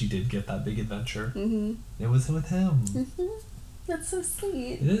time that she did get that big adventure. It was with him. That's so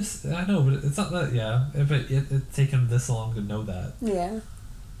sweet. It is. I know, but it's not that. Yeah, but it's taken this long to know that. Yeah.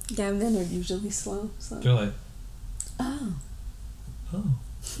 Yeah, men are usually slow. So. They're like, oh.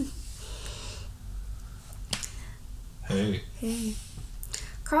 Hey.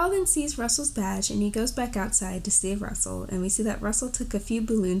 Carl then sees Russell's badge and he goes back outside to save Russell, and we see that Russell took a few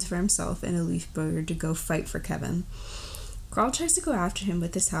balloons for himself and a leaf blower to go fight for Kevin. Carl tries to go after him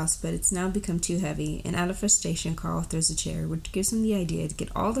with his house, but it's now become too heavy, and out of frustration Carl throws a chair, which gives him the idea to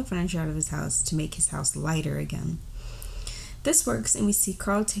get all the furniture out of his house to make his house lighter again. This works, and we see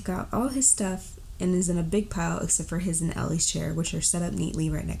Carl take out all his stuff and is in a big pile except for his and Ellie's chair, which are set up neatly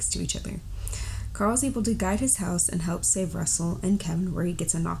right next to each other. Carl is able to guide his house and help save Russell and Kevin, where he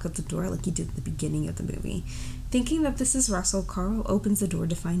gets a knock at the door like he did at the beginning of the movie. Thinking that this is Russell, Carl opens the door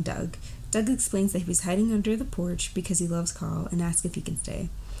to find Doug. Doug explains that he was hiding under the porch because he loves Carl and asks if he can stay.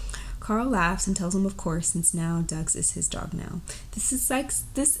 Carl laughs and tells him of course, since now Doug's is his dog now. This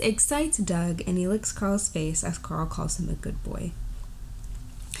excites Doug, and he licks Carl's face as Carl calls him a good boy.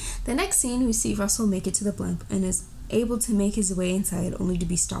 The next scene, we see Russell make it to the blimp and is able to make his way inside, only to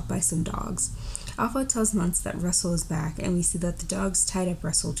be stopped by some dogs. Alpha tells Muntz that Russell is back, and we see that the dogs tied up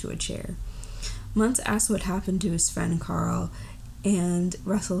Russell to a chair. Muntz asks what happened to his friend Carl, and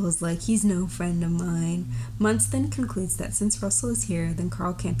Russell is like, he's no friend of mine. Muntz then concludes that since Russell is here, then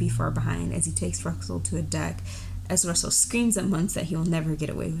Carl can't be far behind, as he takes Russell to a deck, as Russell screams at Muntz that he will never get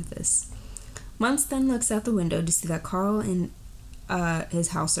away with this. Muntz then looks out the window to see that Carl and his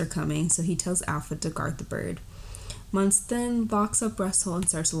house are coming, so he tells Alpha to guard the bird. Muntz then locks up Russell and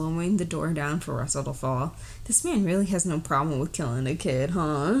starts lowering the door down for Russell to fall. This man really has no problem with killing a kid,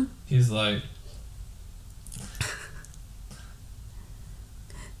 huh? He's like,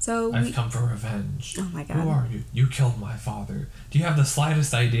 I've come for revenge. Oh my god. Who are you? You killed my father. Do you have the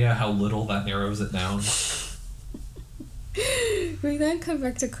slightest idea how little that narrows it down? We then come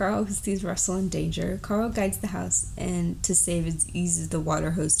back to Carl, who sees Russell in danger. Carl guides the house, and to save it, uses the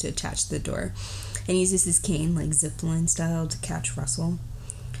water hose to attach to the door, and uses his cane, like zipline style, to catch Russell.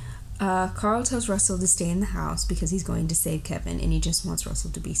 Carl tells Russell to stay in the house because he's going to save Kevin, and he just wants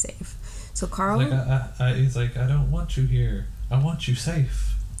Russell to be safe. So Carl... He's like, I don't want you here. I want you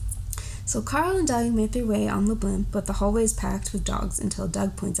safe. So Carl and Doug make their way on the blimp, but the hallway is packed with dogs until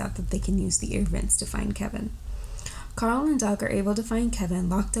Doug points out that they can use the ear vents to find Kevin. Carl and Doug are able to find Kevin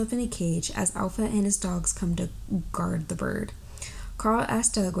locked up in a cage as Alpha and his dogs come to guard the bird. Carl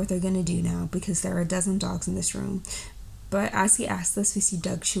asks Doug what they're going to do now because there are a dozen dogs in this room. But as he asks this, we see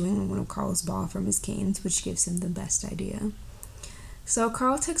Doug chewing one of Carl's ball from his canes, which gives him the best idea. So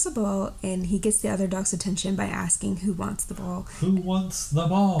Carl takes a ball and he gets the other dogs' attention by asking who wants the ball. Who wants the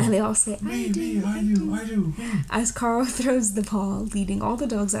ball? And they all say, I do. As Carl throws the ball, leading all the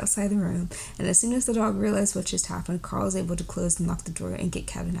dogs outside the room. And as soon as the dog realizes what just happened, Carl is able to close and lock the door and get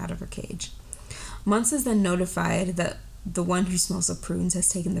Kevin out of her cage. Muntz is then notified that the one who smells of prunes has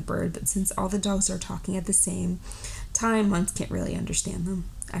taken the bird, but since all the dogs are talking at the same time, Muntz can't really understand them.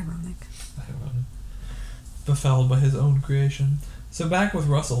 Ironic. Befouled by his own creation. So back with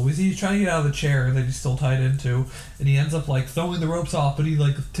Russell, we see he's trying to get out of the chair that he's still tied into, and he ends up throwing the ropes off, but he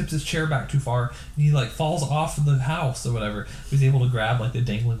tips his chair back too far, and he falls off the house or whatever. He's able to grab the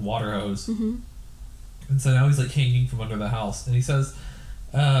dangling water hose. And so now he's like hanging from under the house, and he says,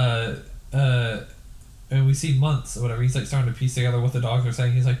 and we see Months or whatever. He's like starting to piece together what the dogs are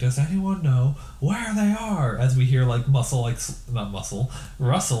saying. He's like, "Does anyone know where they are?" As we hear like Russell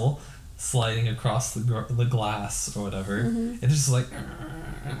sliding across the glass or whatever, and it's just like.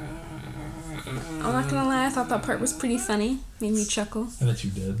 I'm not gonna lie, I thought that part was pretty funny. Made me chuckle. I bet you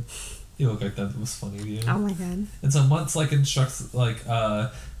did. You look like that was funny to you. Oh my god. And so Months like instructs like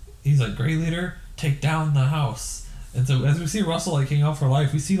he's like, "Gray Leader, take down the house." And so as we see Russell like hang out for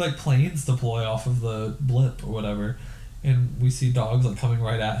life, we see like planes deploy off of the blip or whatever, and we see dogs like coming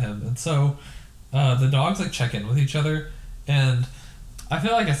right at him. And so the dogs like check in with each other, and I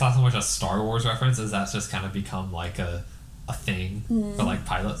feel like it's not so much a Star Wars reference as that's just kind of become like a thing for like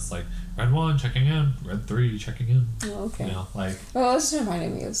pilots, like Red 1 checking in, Red 3 checking in. Oh, okay. You know, like. Well, it's just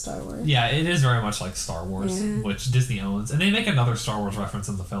reminding me of Star Wars. Yeah, it is very much like Star Wars, which Disney owns, and they make another Star Wars reference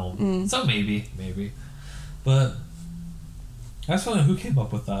in the film. So maybe, but I just wonder who came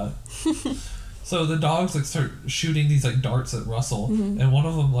up with that. So the dogs like start shooting these like darts at Russell, and one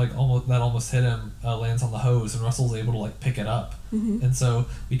of them like almost hit him lands on the hose, and Russell's able to like pick it up. And so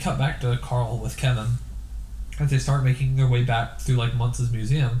we cut back to Carl with Kevin. As they start making their way back through like Months'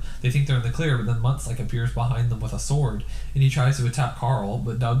 museum, they think they're in the clear, but then Months like appears behind them with a sword, and he tries to attack Carl,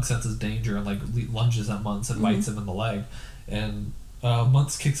 but Doug senses danger and like lunges at Months and bites him in the leg, and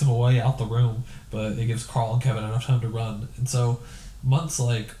Months kicks him away out the room, but it gives Carl and Kevin enough time to run, and so Months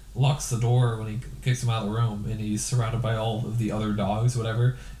like locks the door when he kicks him out of the room, and he's surrounded by all of the other dogs,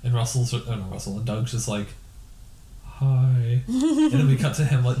 whatever, and Russell and Doug's just like, "Hi," and then we cut to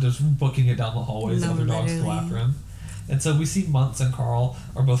him like just booking it down the hallways, and other dogs go after him, and so we see Months and Carl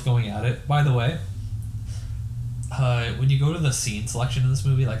are both going at it. By the way, when you go to the scene selection in this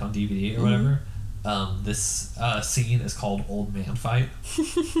movie, like on DVD or whatever, this scene is called Old Man Fight.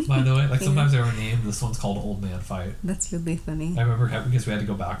 By the way, like sometimes they were named. This one's called Old Man Fight. That's really funny. I remember because we had to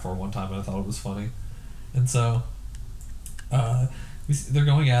go back for it one time, and I thought it was funny, and so. They're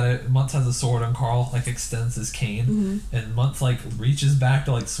going at it. Months has a sword, and Carl like extends his cane, and Months like reaches back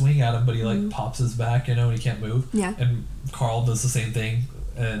to like swing at him, but he like pops his back, you know, and he can't move. Yeah. And Carl does the same thing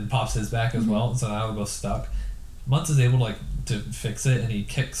and pops his back as well, and so now they're both stuck. Months is able to fix it, and he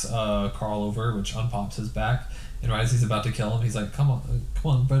kicks Carl over, which unpops his back. And right as he's about to kill him, he's like, come on,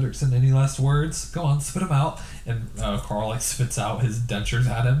 Fredrickson, any last words? Go on, spit them out." And Carl like spits out his dentures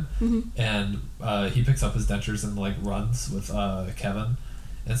at him, and he picks up his dentures and like runs with Kevin.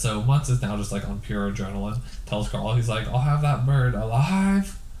 And so Months is now just like on pure adrenaline. Tells Carl, he's like, "I'll have that bird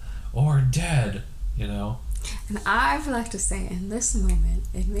alive or dead," you know. And I'd like to say, in this moment,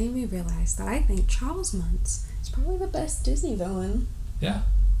 it made me realize that I think Charles Muntz is probably the best Disney villain. Yeah.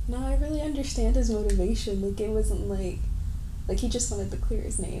 No, I really understand his motivation. Like, it wasn't like he just wanted to clear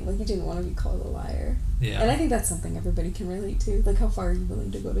his name. Like, he didn't want to be called a liar. Yeah. And I think that's something everybody can relate to. Like, how far are you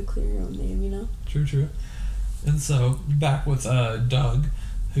willing to go to clear your own name, you know? True. And so, back with Doug,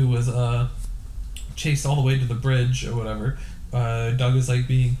 who was chased all the way to the bridge or whatever. Doug is like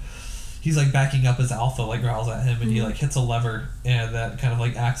he's like backing up as Alpha like growls at him, and he like hits a lever, and that kind of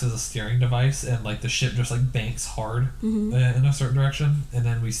like acts as a steering device, and like the ship just like banks hard in a certain direction. And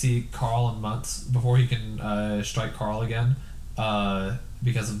then we see Carl and Months before he can strike Carl again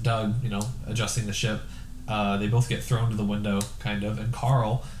because of Doug, you know, adjusting the ship. They both get thrown to the window kind of, and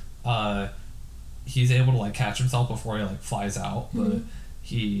Carl he's able to like catch himself before he like flies out, but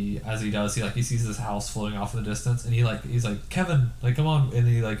as he does, he sees this house floating off in the distance, and he's like, "Kevin, like, come on," and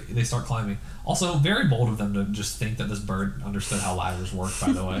they start climbing. Also, very bold of them to just think that this bird understood how ladders work,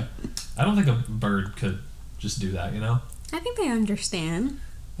 by the way. I don't think a bird could just do that, you know? I think they understand.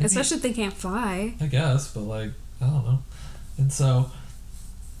 Especially if they can't fly. I guess, but like, I don't know. And so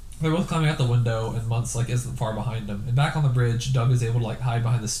they're both climbing out the window, and Months like isn't far behind him. And back on the bridge, Doug is able to like hide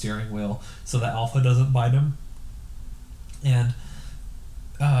behind the steering wheel so that Alpha doesn't bite him. And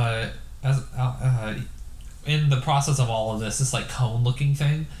in the process of all of this like cone looking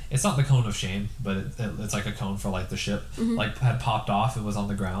thing, it's not the cone of shame, but it's like a cone for like the ship like had popped off and was on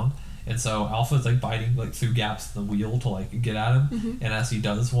the ground, and so Alpha's like biting like through gaps in the wheel to like get at him, and as he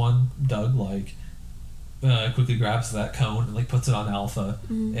does one, Doug like quickly grabs that cone and like puts it on Alpha,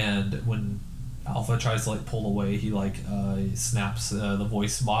 and when Alpha tries to like pull away, he like snaps the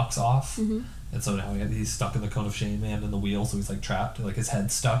voice box off. And so now he's stuck in the cone of shame and in the wheel, so he's like trapped, like his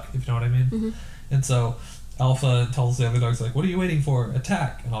head's stuck, if you know what I mean. And so Alpha tells the other dogs like, "What are you waiting for?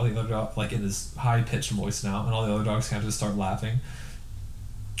 Attack!" And all the other dogs, like in his high pitched voice now, and all the other dogs kind of just start laughing.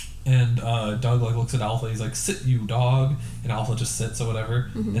 And Doug like looks at Alpha, he's like, "Sit, you dog," and Alpha just sits or whatever.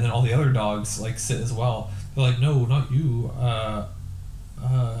 And then all the other dogs like sit as well. They're like, "No, not you.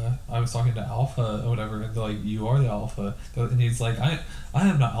 I was talking to Alpha or whatever, and they're like, you are the Alpha. And he's like, I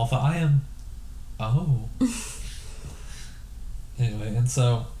am not Alpha, I am... Oh. Anyway, and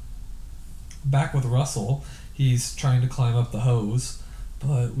so, back with Russell, he's trying to climb up the hose,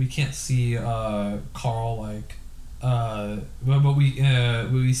 but we can't see Carl, like... but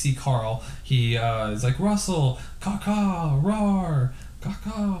we see Carl, he is like, Russell, caw-caw, roar,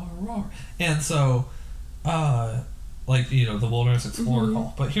 caw-caw, roar. And so, like, the Wilderness Explorer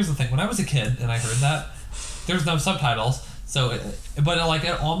call. But here's the thing, when I was a kid and I heard that, there's no subtitles, so, but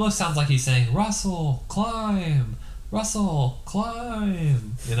it almost sounds like he's saying, Russell, climb, Russell,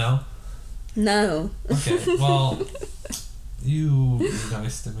 climb, No. Okay, well, you be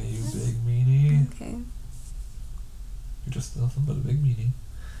nice to me, you big meanie. Okay. You're just nothing but a big meanie.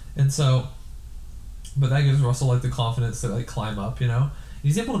 And so, but that gives Russell, like, the confidence to, like, climb up,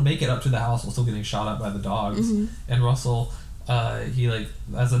 He's able to make it up to the house while still getting shot at by the dogs. And Russell, he, like,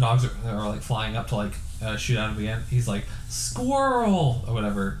 as the dogs are like, flying up to, like, shoot at him again, he's like, squirrel! Or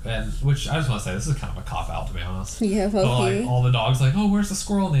whatever. And, which, I just want to say, this is kind of a cop-out, to be honest. Yeah, okay. But, like, all the dogs, like, oh, where's the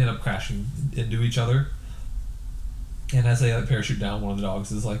squirrel? And they end up crashing into each other. And as they, like, parachute down, one of the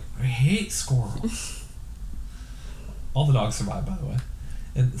dogs is like, I hate squirrels. All the dogs survive, by the way.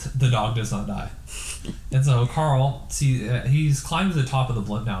 And the dog does not die. And so Carl, he's climbed to the top of the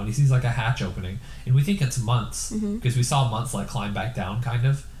blimp now, and he sees, like, a hatch opening. And we think it's Muntz, because we saw Muntz, like, climb back down, kind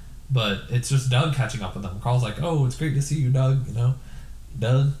of. But it's just Doug catching up with them. Carl's like, oh, it's great to see you, Doug,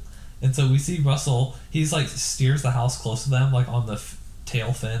 Doug. And so we see Russell, he's, like, steers the house close to them, like, on the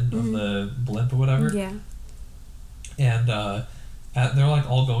tail fin of the blimp or whatever. Yeah. And, they're, like,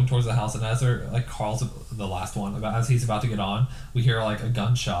 all going towards the house, and as they're, like, Carl's the last one, as he's about to get on, we hear, like, a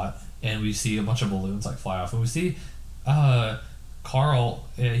gunshot, and we see a bunch of balloons, like, fly off, and we see Carl,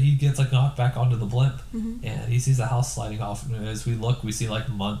 he gets, like, knocked back onto the blimp, and he sees the house sliding off, and as we look, we see, like,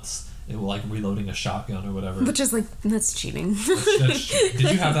 Muntz, like, reloading a shotgun or whatever. Which is, like, that's cheating. Did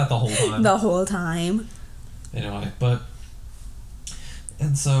you have that the whole time? The whole time. Anyway,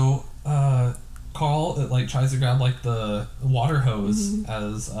 and so, Carl, like, tries to grab, like, the water hose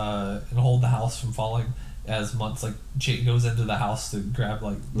as and hold the house from falling as Muntz, like, goes into the house to grab,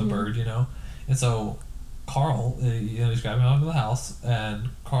 like, the bird, and so Carl, he's grabbing onto the house, and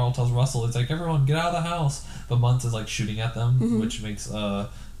Carl tells Russell, it's like, everyone get out of the house, but Muntz is, like, shooting at them, which makes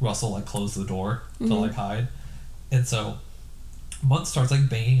Russell, like, close the door to, like, hide. And so Muntz starts, like,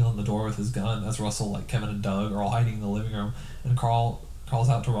 banging on the door with his gun as Russell, like, Kevin and Doug are all hiding in the living room, and Carl calls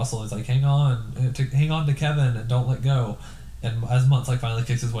out to Russell, he's like, hang on to Kevin and don't let go. And as Muntz, like, finally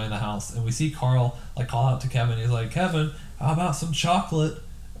kicks his way in the house, and we see Carl, like, call out to Kevin, he's like, Kevin, how about some chocolate?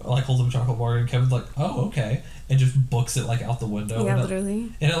 Like, holds up a chocolate bar, and Kevin's like, oh, okay, and just books it, like, out the window. Yeah, and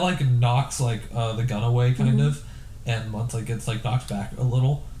literally. And it, like, knocks, like, the gun away, kind of, and Muntz, like, gets, like, knocked back a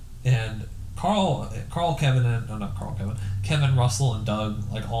little, and Kevin, Russell, and Doug,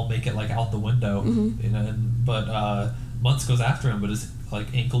 like, all make it, like, out the window, but Muntz goes after him, but his,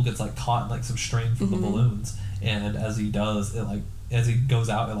 like, ankle gets, like, caught in, like, some string from the balloons, and as he does, it, like, as he goes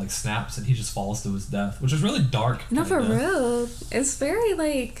out, it, like, snaps, and he just falls to his death, which is really dark. No, for real. It's very,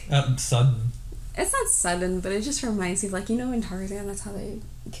 like... sudden. It's not sudden, but it just reminds me, like, in Tarzan, that's how they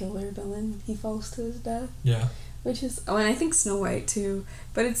kill their villain. He falls to his death. Yeah. Which is... Oh, and I think Snow White, too.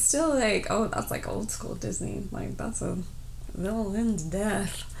 But it's still, like, oh, that's, like, old school Disney. Like, that's a villain's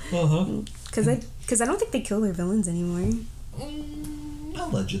death. Uh-huh. Because I don't think they kill their villains anymore.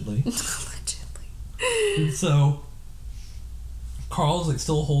 Allegedly. And so Carl's, like,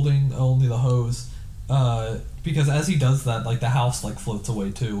 still holding only the hose, because as he does that, like, the house, like, floats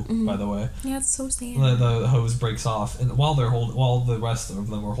away too. By the way, yeah, it's so sad. The hose breaks off, and while the rest of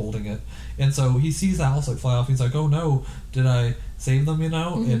them are holding it, and so he sees the house, like, fly off. He's like, oh no, did I save them?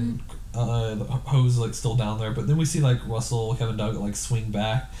 And the hose, like, still down there, but then we see, like, Russell, Kevin, Doug, like, swing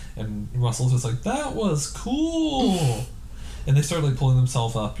back, and Russell's just like, that was cool. And they start, like, pulling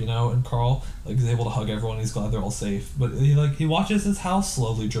themselves up, and Carl, like, is able to hug everyone. He's glad they're all safe, but he watches his house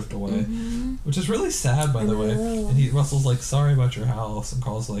slowly drift away, which is really sad, by the way. And Russell's like, sorry about your house, and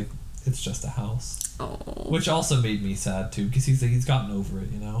Carl's like, it's just a house. Aww. Which also made me sad too, because he's gotten over it,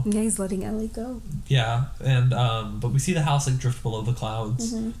 Yeah, he's letting Ellie go. Yeah, and but we see the house, like, drift below the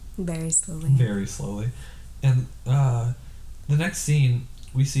clouds, very slowly. Very slowly, and the next scene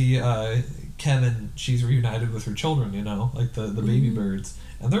we see Kevin. She's reunited with her children, like the baby birds,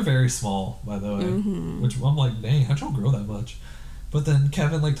 and they're very small, by the way. Which I'm like, dang, how'd y'all grow that much? But then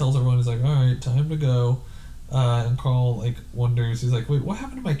Kevin, like, tells everyone, he's like, all right, time to go. And Carl, like, wonders, he's like, wait, what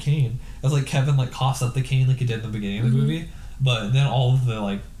happened to my cane? As, like, Kevin, like, coughs up the cane like he did in the beginning of the movie, but then all of the,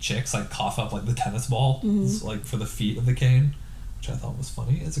 like, chicks, like, cough up, like, the tennis ball, like, for the feet of the cane, which I thought was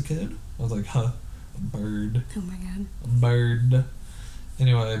funny as a kid. I was like, huh, a bird. Oh my god. A bird.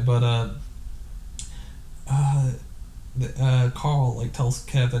 Anyway, but Carl like tells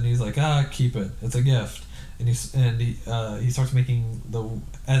Kevin, he's like, keep it, it's a gift, and he starts making the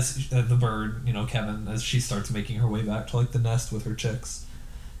bird, Kevin, as she starts making her way back to like the nest with her chicks.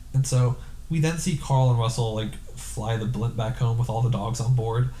 And so we then see Carl and Russell like fly the blimp back home with all the dogs on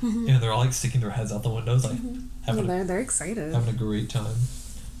board, and they're all like sticking their heads out the windows, like they're excited, having a great time.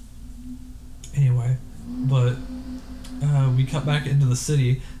 Anyway, but we cut back into the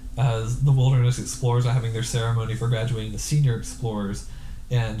city as the wilderness explorers are having their ceremony for graduating the senior explorers,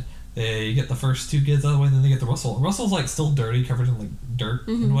 and they get the first two kids out of the way, and then they get the Russell. Russell's like still dirty, covered in like dirt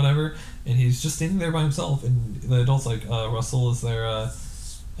and whatever, and he's just standing there by himself, and the adults like, Russell is their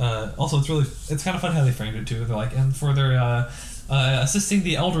also it's kind of fun how they framed it too. They're like, and for their assisting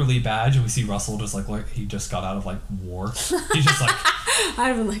the elderly badge, and we see Russell just like he just got out of like war. He's just like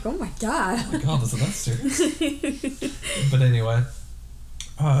I've been like, oh my god. Oh my god, that's serious. But anyway,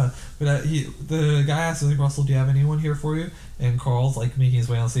 the guy asks like, Russell, do you have anyone here for you? And Carl's like making his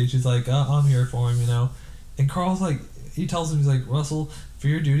way on stage. He's like, I'm here for him, And Carl's like, he tells him, he's like, Russell, for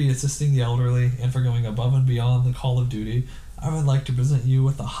your duty assisting the elderly and for going above and beyond the call of duty, I would like to present you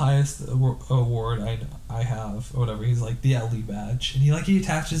with the highest award I have, or whatever. He's like, the Ellie badge, and he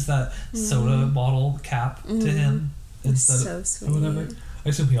attaches that soda bottle cap to him instead so of sweet. or whatever. I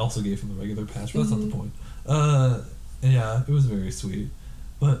assume he also gave him the regular patch, but that's not the point. Yeah, it was very sweet.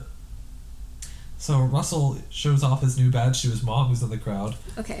 But so Russell shows off his new badge to his mom, who's in the crowd.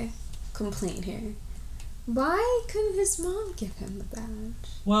 Okay, complaint here. Why couldn't his mom give him the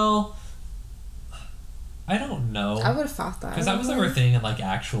badge? Well, I don't know. I would have thought that. Because that was never a thing in, like,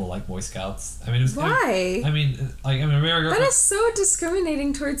 actual, like, Boy Scouts. I mean, it was... Why? That is so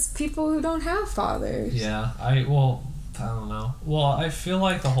discriminating towards people who don't have fathers. Yeah, I don't know. Well, I feel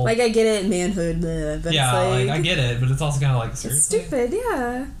like the whole... Like, I get it, manhood, but yeah, it's like... I get it, but it's also kind of like, seriously? It's stupid,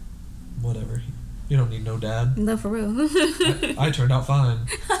 yeah. Whatever. You don't need no dad. No, for real. I turned out fine.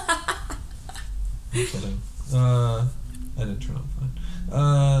 I'm kidding. I didn't turn out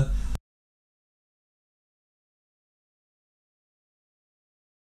fine.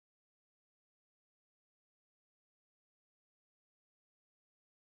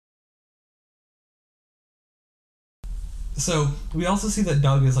 So we also see that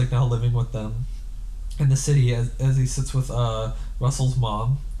Doug is like now living with them in the city as he sits with Russell's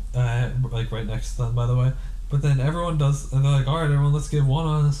mom, like right next to them, by the way. But then everyone does, and they're like, all right, everyone, let's give one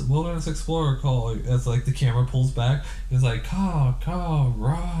on this Wilderness Explorer call. As like the camera pulls back, it's like caw,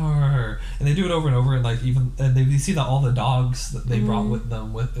 roar, and they do it over and over, and like you see that all the dogs that they brought with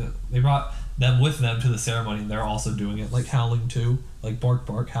them they brought them with them to the ceremony, and they're also doing it, like howling too, like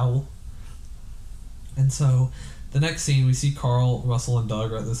bark, howl. And so the next scene, we see Carl, Russell, and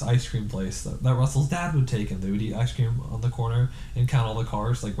Doug are at this ice cream place that Russell's dad would take him. They would eat ice cream on the corner and count all the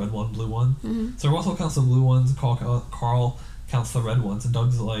cars, like red one, blue one. Mm-hmm. So Russell counts the blue ones, Carl counts the red ones, and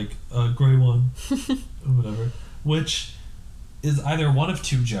Doug's like, gray one, or whatever. Which is either one of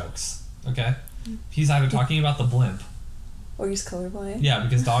two jokes, okay? He's either talking about the blimp. Or he's colorblind. Yeah,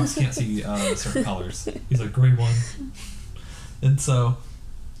 because dogs can't see certain colors. He's like, gray one. And so,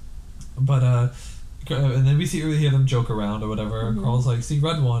 and then we hear them joke around or whatever. Mm-hmm. Carl's like, see,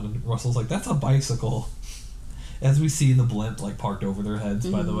 red one, and Russell's like, that's a bicycle. As we see the blimp like parked over their heads,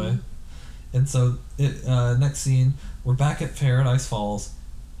 by the way. And so next scene, we're back at Paradise Falls,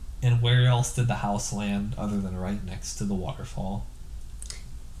 and where else did the house land other than right next to the waterfall?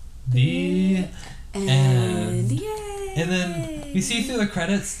 The end. Yay! And then we see through the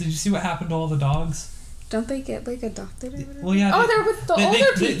credits. Did you see what happened to all the dogs? Don't they get like adopted or whatever? Well, yeah. They're with the older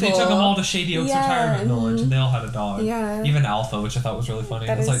people. They took them all to Shady Oaks Retirement Village, and they all had a dog. Yeah. Even Alpha, which I thought was really funny.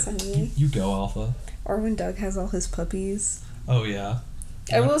 That I was is like, funny. You go, Alpha. Or when Doug has all his puppies. Oh yeah.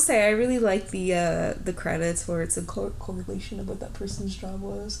 I will say I really like the credits where it's a correlation of what that person's job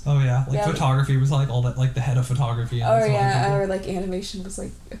was. Oh yeah, photography was like all that, like the head of photography. And or like animation was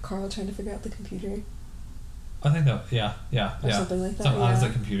like Carl trying to figure out the computer. I think that or something like that. I was a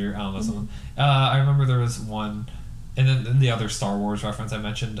computer. I don't know something. I remember there was one, and then the other Star Wars reference I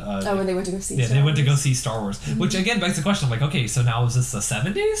mentioned. When they went to go see. Yeah, they went to go see Star Wars, which again begs the question. I'm like, okay, so now is this the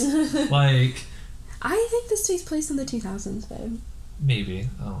 70s? Like, I think this takes place in the 2000s, babe. Maybe,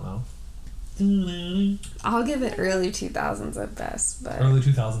 I don't know. I'll give it early 2000s at best, but early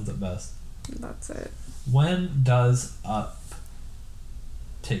 2000s at best. That's it. When does Up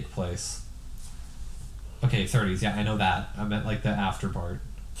take place? Okay, 30s. Yeah, I know that. I meant like the after part.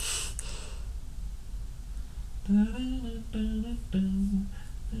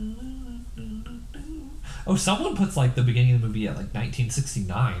 Oh, someone puts like the beginning of the movie at like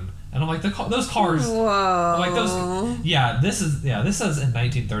 1969, and I'm like, those cars. Whoa. I'm like those. Yeah, this says in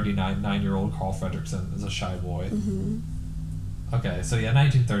 1939, 9-year-old Carl Fredricksen is a shy boy. Mm-hmm. Okay, so yeah,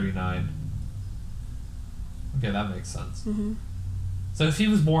 1939. Okay, that makes sense. Mm-hmm. So if he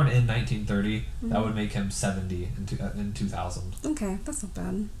was born in 1930, that would make him 70 in 2000. Okay, that's not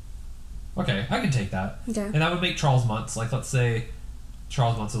bad. Okay, I can take that. Okay. And that would make Charles Muntz, like, let's say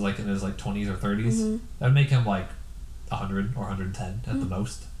Charles Muntz is like in his like 20s or 30s. Mm-hmm. That would make him like 100 or 110 at the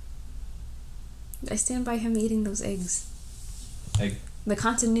most. I stand by him eating those eggs. Egg. The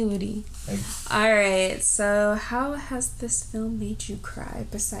continuity. Egg. Alright, so how has this film made you cry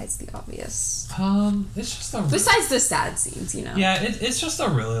besides the obvious? It's just a... Besides the sad scenes, you know? Yeah, it's just a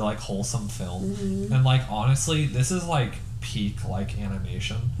really, like, wholesome film. Mm-hmm. And, like, honestly, this is, like, peak, like,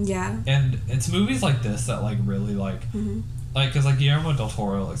 animation. Yeah. And it's movies like this that, like, really, like... Mm-hmm. Like, because, like, Guillermo del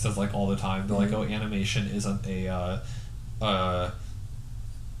Toro, like, says, like, all the time, they're like, oh, animation isn't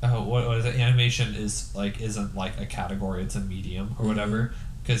what is it? Animation isn't like a category; it's a medium or whatever.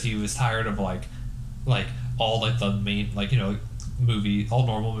 Because he was tired of like all like the main all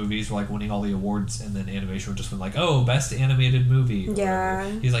normal movies were like winning all the awards, and then animation would just win like, oh, best animated movie. Or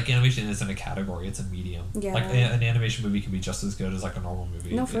whatever. He's like, animation isn't a category; it's a medium. Yeah. Like an animation movie can be just as good as like a normal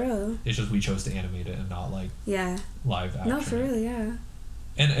movie. No, for real. It's just we chose to animate it and not like live action. No, for real, yeah.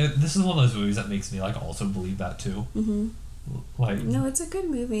 And this is one of those movies that makes me like also believe that too. Mm-hmm. Like, no, it's a good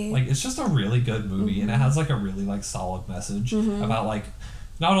movie. Like, it's just a really good movie, and it has like a really like solid message about like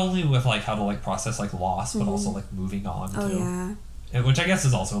not only with like how to like process like loss, but also like moving on too. Yeah. And, which I guess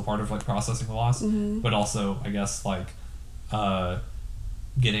is also a part of like processing loss, but also I guess like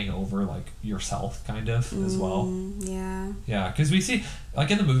getting over like yourself kind of as well. Yeah. Yeah, because we see like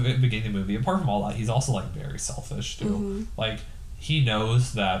in the movie, beginning of the movie, apart from all that, he's also like very selfish too. Like he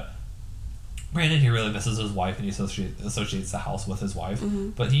knows that. Granted, he really misses his wife, and he associates the house with his wife.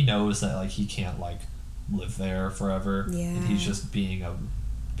 But he knows that like he can't like live there forever, and he's just being a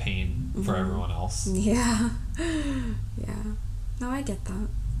pain for everyone else. Yeah, yeah. No, I get that.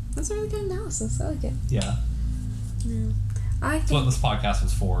 That's a really good analysis. I like it. Yeah. Yeah. That's what this podcast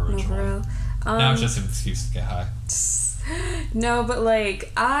was for originally. No, for real. Now it's just an excuse to get high. No, but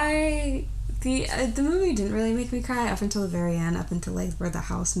like the movie didn't really make me cry up until the very end, up until like where the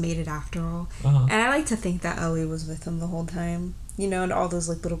house made it after all. And I like to think that Ellie was with him the whole time, you know, and all those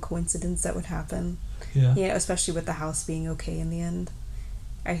like little coincidences that would happen. Yeah. You know, especially with the house being okay in the end.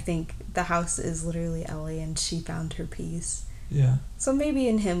 I think the house is literally Ellie, and she found her peace. Yeah. So maybe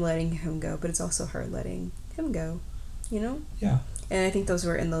in him letting him go, but it's also her letting him go, you know? Yeah. And I think those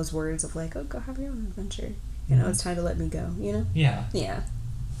were in those words of like, oh, go have your own adventure. You know, it's time to let me go, you know? Yeah. Yeah.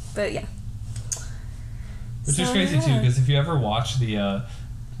 But yeah. Which is crazy too, because if you ever watch the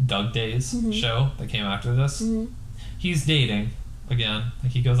Doug Days show that came after this, he's dating again.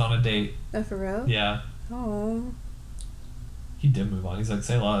 Like he goes on a date. Oh, for real? Yeah. Oh. He did move on. He's like,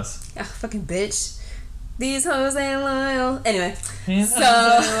 say less. Ah, fucking bitch. These hoes ain't loyal. Anyway,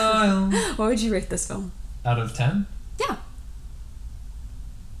 what would you rate this film? Out of 10? Yeah.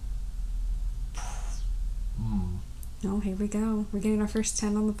 Oh, here we go. We're getting our first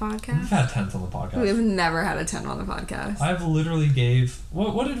 10 on the podcast. We've had 10s on the podcast. We've never had a 10 on the podcast. I've literally gave...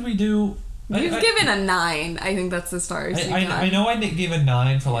 What did we do? You've given a 9. I think that's the stars. I know I gave a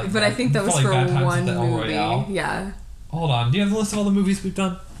 9 for like... But I think that was for one movie. Yeah. Hold on. Do you have the list of all the movies we've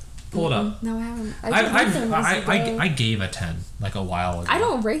done? Pull it up. No, I haven't. I gave a 10 like a while ago. I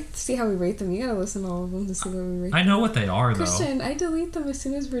don't see how we rate them. You gotta listen to all of them to see what we rate. I know what they are, Christian, I delete them as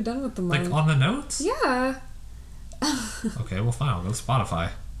soon as we're done with them. Like on the notes? Yeah. Okay, well fine. I'll go to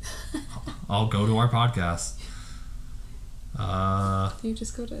Spotify. I'll go to our podcast. You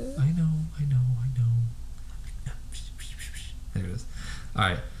just go to... I know. There it is.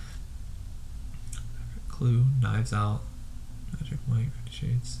 Alright. Clue, Knives Out, Magic Mike, 50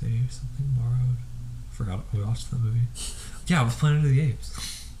 Shades, Save, Something Borrowed. Forgot we watched the movie. Yeah, it was Planet of the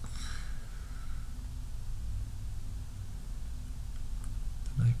Apes.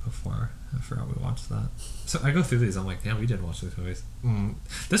 The night before. I forgot we watched that. So I go through these. I'm like, damn, we did watch these movies.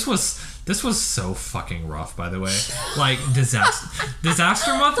 This was so fucking rough, by the way. Like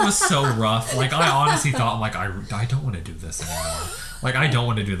disaster month was so rough. Like I honestly thought, I'm like, I don't want to do this anymore. Like I don't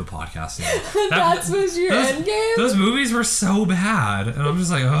want to do the podcast anymore. That was your end game. Those movies were so bad, and I'm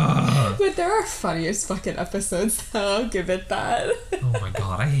just like, ugh. But there are funniest fucking episodes. So I'll give it that. Oh my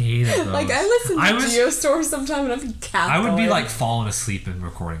god, I hated those. Like I listen to Geostorm sometime, and I'd be cackling. I would be like falling asleep in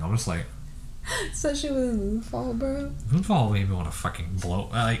recording. I'm just like. Especially with Moonfall, bro. Moonfall made me want to fucking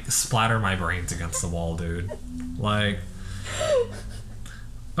splatter my brains against the wall, dude. Like,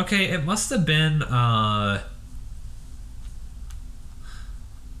 Okay, it must have been. I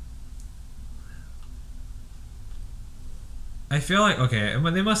feel like okay,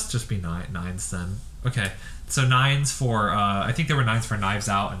 well, they must just be nines then. Okay, so nines for I think there were nines for Knives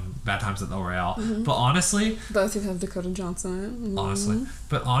Out and Bad Times at the Royale. But honestly, both of have Dakota Johnson.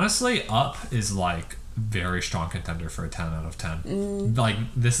 Honestly, Up is like very strong contender for a 10 out of 10. Like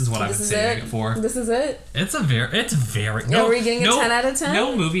this is what I've been saying it for. This is it. It's very. No, are we getting a 10 out of 10?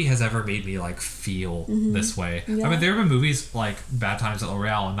 No movie has ever made me like feel this way. Yeah. I mean, there have been movies like Bad Times at the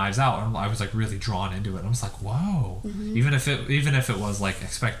Royale and Knives Out, and I was like really drawn into it. And I was like, whoa. Even if it was like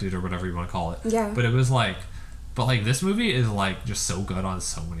expected or whatever you want to call it. Yeah. But it was like. But like this movie is like just so good on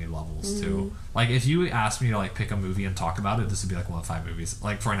so many levels too. Like if you asked me to like pick a movie and talk about it, this would be like one of 5 movies.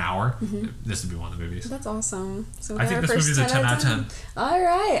 Like for an hour, this would be one of the movies. That's awesome. So I think this movie's a 10 out of 10. All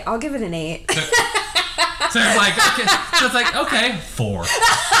right, I'll give it an 8. So it's like okay, so it's like okay, 4.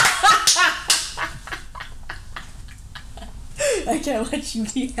 I can't let you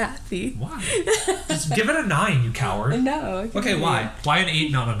be happy. Why? Just give it a 9, you coward. No. Okay, why? Why an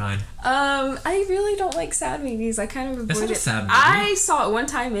 8, not a 9? I really don't like sad movies. I kind of avoid It's not it. a sad movie. I saw it one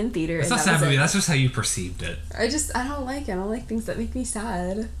time in theater. It's not a sad movie. That's just how you perceived it. I don't like it. I don't like things that make me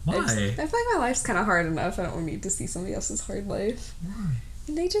sad. Why? I feel like my life's kind of hard enough. I don't need to see somebody else's hard life. Why?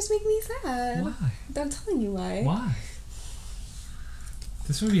 And they just make me sad. Why? I'm telling you why. Why?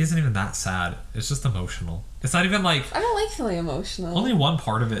 This movie isn't even that sad. It's just emotional. It's not even like... I don't like feeling emotional. Only one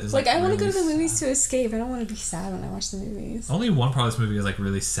part of it is like I want to really go to the movies sad. to escape. I don't want to be sad when I watch the movies. Only one part of this movie is like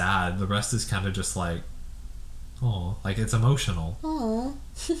really sad. The rest is kind of just like... Oh, like it's emotional. Aww.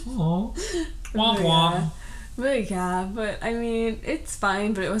 Oh. Womp womp. But I mean, it's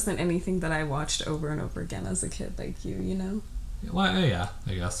fine, but it wasn't anything that I watched over and over again as a kid like you know? Well, yeah,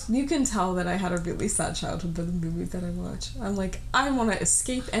 I guess. You can tell that I had a really sad childhood by the movies that I watch. I'm like, I want to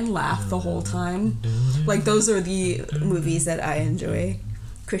escape and laugh the whole time. Like, those are the movies that I enjoy.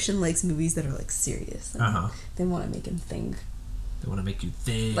 Christian likes movies that are, like, serious. They want to make him think. They want to make you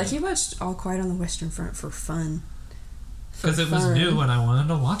think. Like, he watched All Quiet on the Western Front for fun. Because it was new and I wanted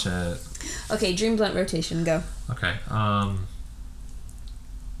to watch it. Okay, Dream Blunt rotation, go. Okay,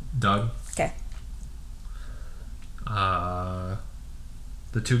 Doug. Okay.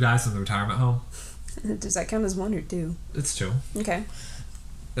 The 2 guys in the retirement home. Does that count as 1 or 2? It's 2. Okay.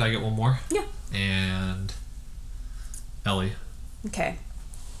 Did I get one more? Yeah. And Ellie. Okay.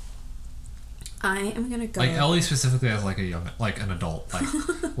 I am gonna go. Like Ellie specifically as like a young, like an adult,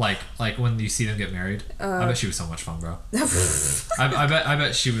 like when you see them get married. I bet she was so much fun, bro. I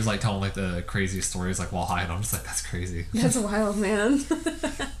bet she was like telling like the craziest stories like while high, and I'm just like, that's crazy. That's wild, man.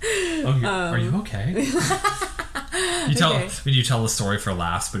 Are you okay? You tell when you tell the story for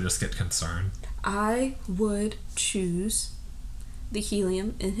laughs, but just get concerned. I would choose the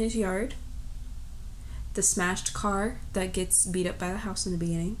helium in his yard, the smashed car that gets beat up by the house in the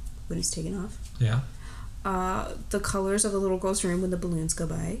beginning when he's taken off. Yeah. The colors of the little girl's room when the balloons go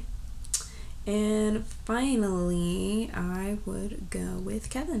by. And finally, I would go with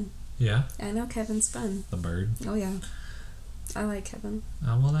Kevin. Yeah. I know Kevin's fun. The bird. Oh, yeah. I like Kevin.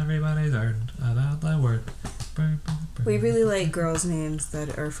 Oh, well, everybody learn about that word. Bird, bird, bird. We really like girls' names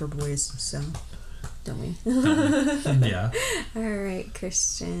that are for boys, so don't we? Yeah. Alright,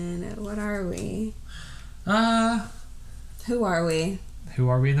 Christian. What are we? Who are we? Who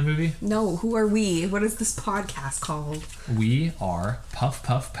are we in the movie? No, who are we? What is this podcast called? We are Puff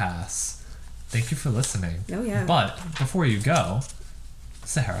Puff Pass. Thank you for listening. Oh, yeah. But before you go,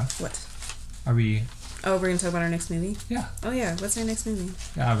 Sarah. What? Are we... Oh, we're going to talk about our next movie? Yeah. Oh, yeah. What's our next movie?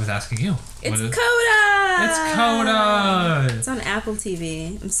 Yeah, I was asking you. It's Coda! It's Coda! It's on Apple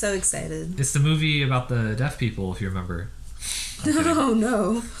TV. I'm so excited. It's the movie about the deaf people, if you remember. Oh,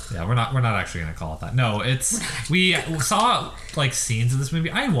 no. Yeah, we're not actually gonna call it that. No, it's we saw like scenes of this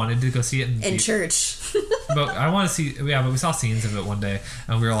movie. I wanted to go see it in church, but I want to see. Yeah, but we saw scenes of it one day,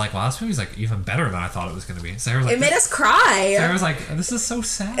 and we were like, "Wow, this movie's like even better than I thought it was gonna be." Sarah was like, it made us cry. Sarah was like, "This is so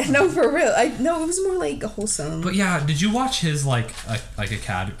sad." No, for real. No, it was more like wholesome. But yeah, did you watch his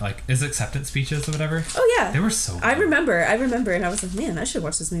his acceptance speeches or whatever? Oh yeah, they were so good. I remember, and I was like, man, I should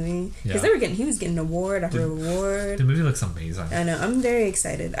watch this movie because he was getting award after award. The movie looks amazing. I know. I'm very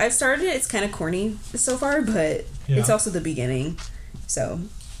excited. I've started it. It's kind of corny so far, but it's also the beginning. So,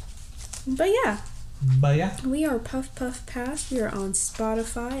 but yeah. We are Puff Puff Pass. We are on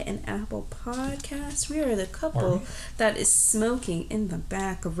Spotify and Apple Podcasts. We are the couple that is smoking in the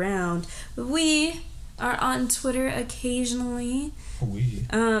background. We are on Twitter occasionally. We.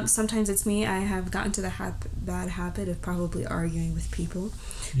 Sometimes it's me. I have gotten to the bad habit of probably arguing with people.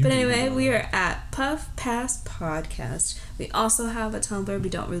 You But do anyway, that. we are at Puff Pass Podcast. We also have a Tumblr. We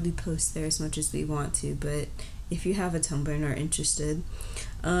don't really post there as much as we want to, but if you have a Tumblr and are interested,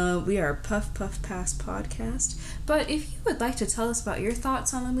 we are Puff Pass Podcast. But if you would like to tell us about your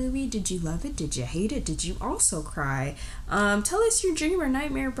thoughts on the movie, did you love it? Did you hate it? Did you also cry? Tell us your dream or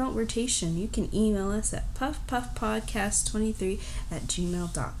nightmare about rotation. You can email us at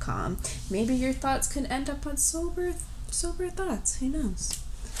puffpuffpodcast23@gmail.com. Maybe your thoughts could end up on sober thoughts. Who knows?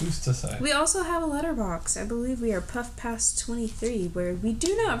 Who's to say? We also have a letterbox. I believe we are puffpass23, where we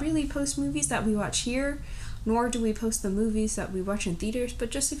do not really post movies that we watch here, nor do we post the movies that we watch in theaters, but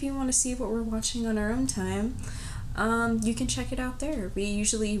just if you want to see what we're watching on our own time, you can check it out there. We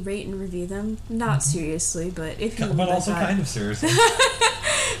usually rate and review them, not seriously, but if you But also kind of seriously.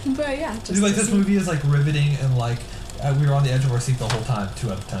 But yeah, just like to this see. movie is like riveting and like we were on the edge of our seat the whole time.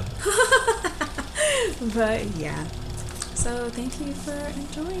 2 out of 10. But yeah. So thank you for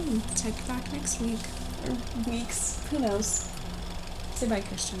enjoying. Check back next week. Or weeks. Who knows? Say bye,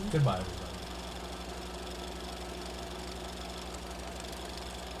 Christian. Goodbye.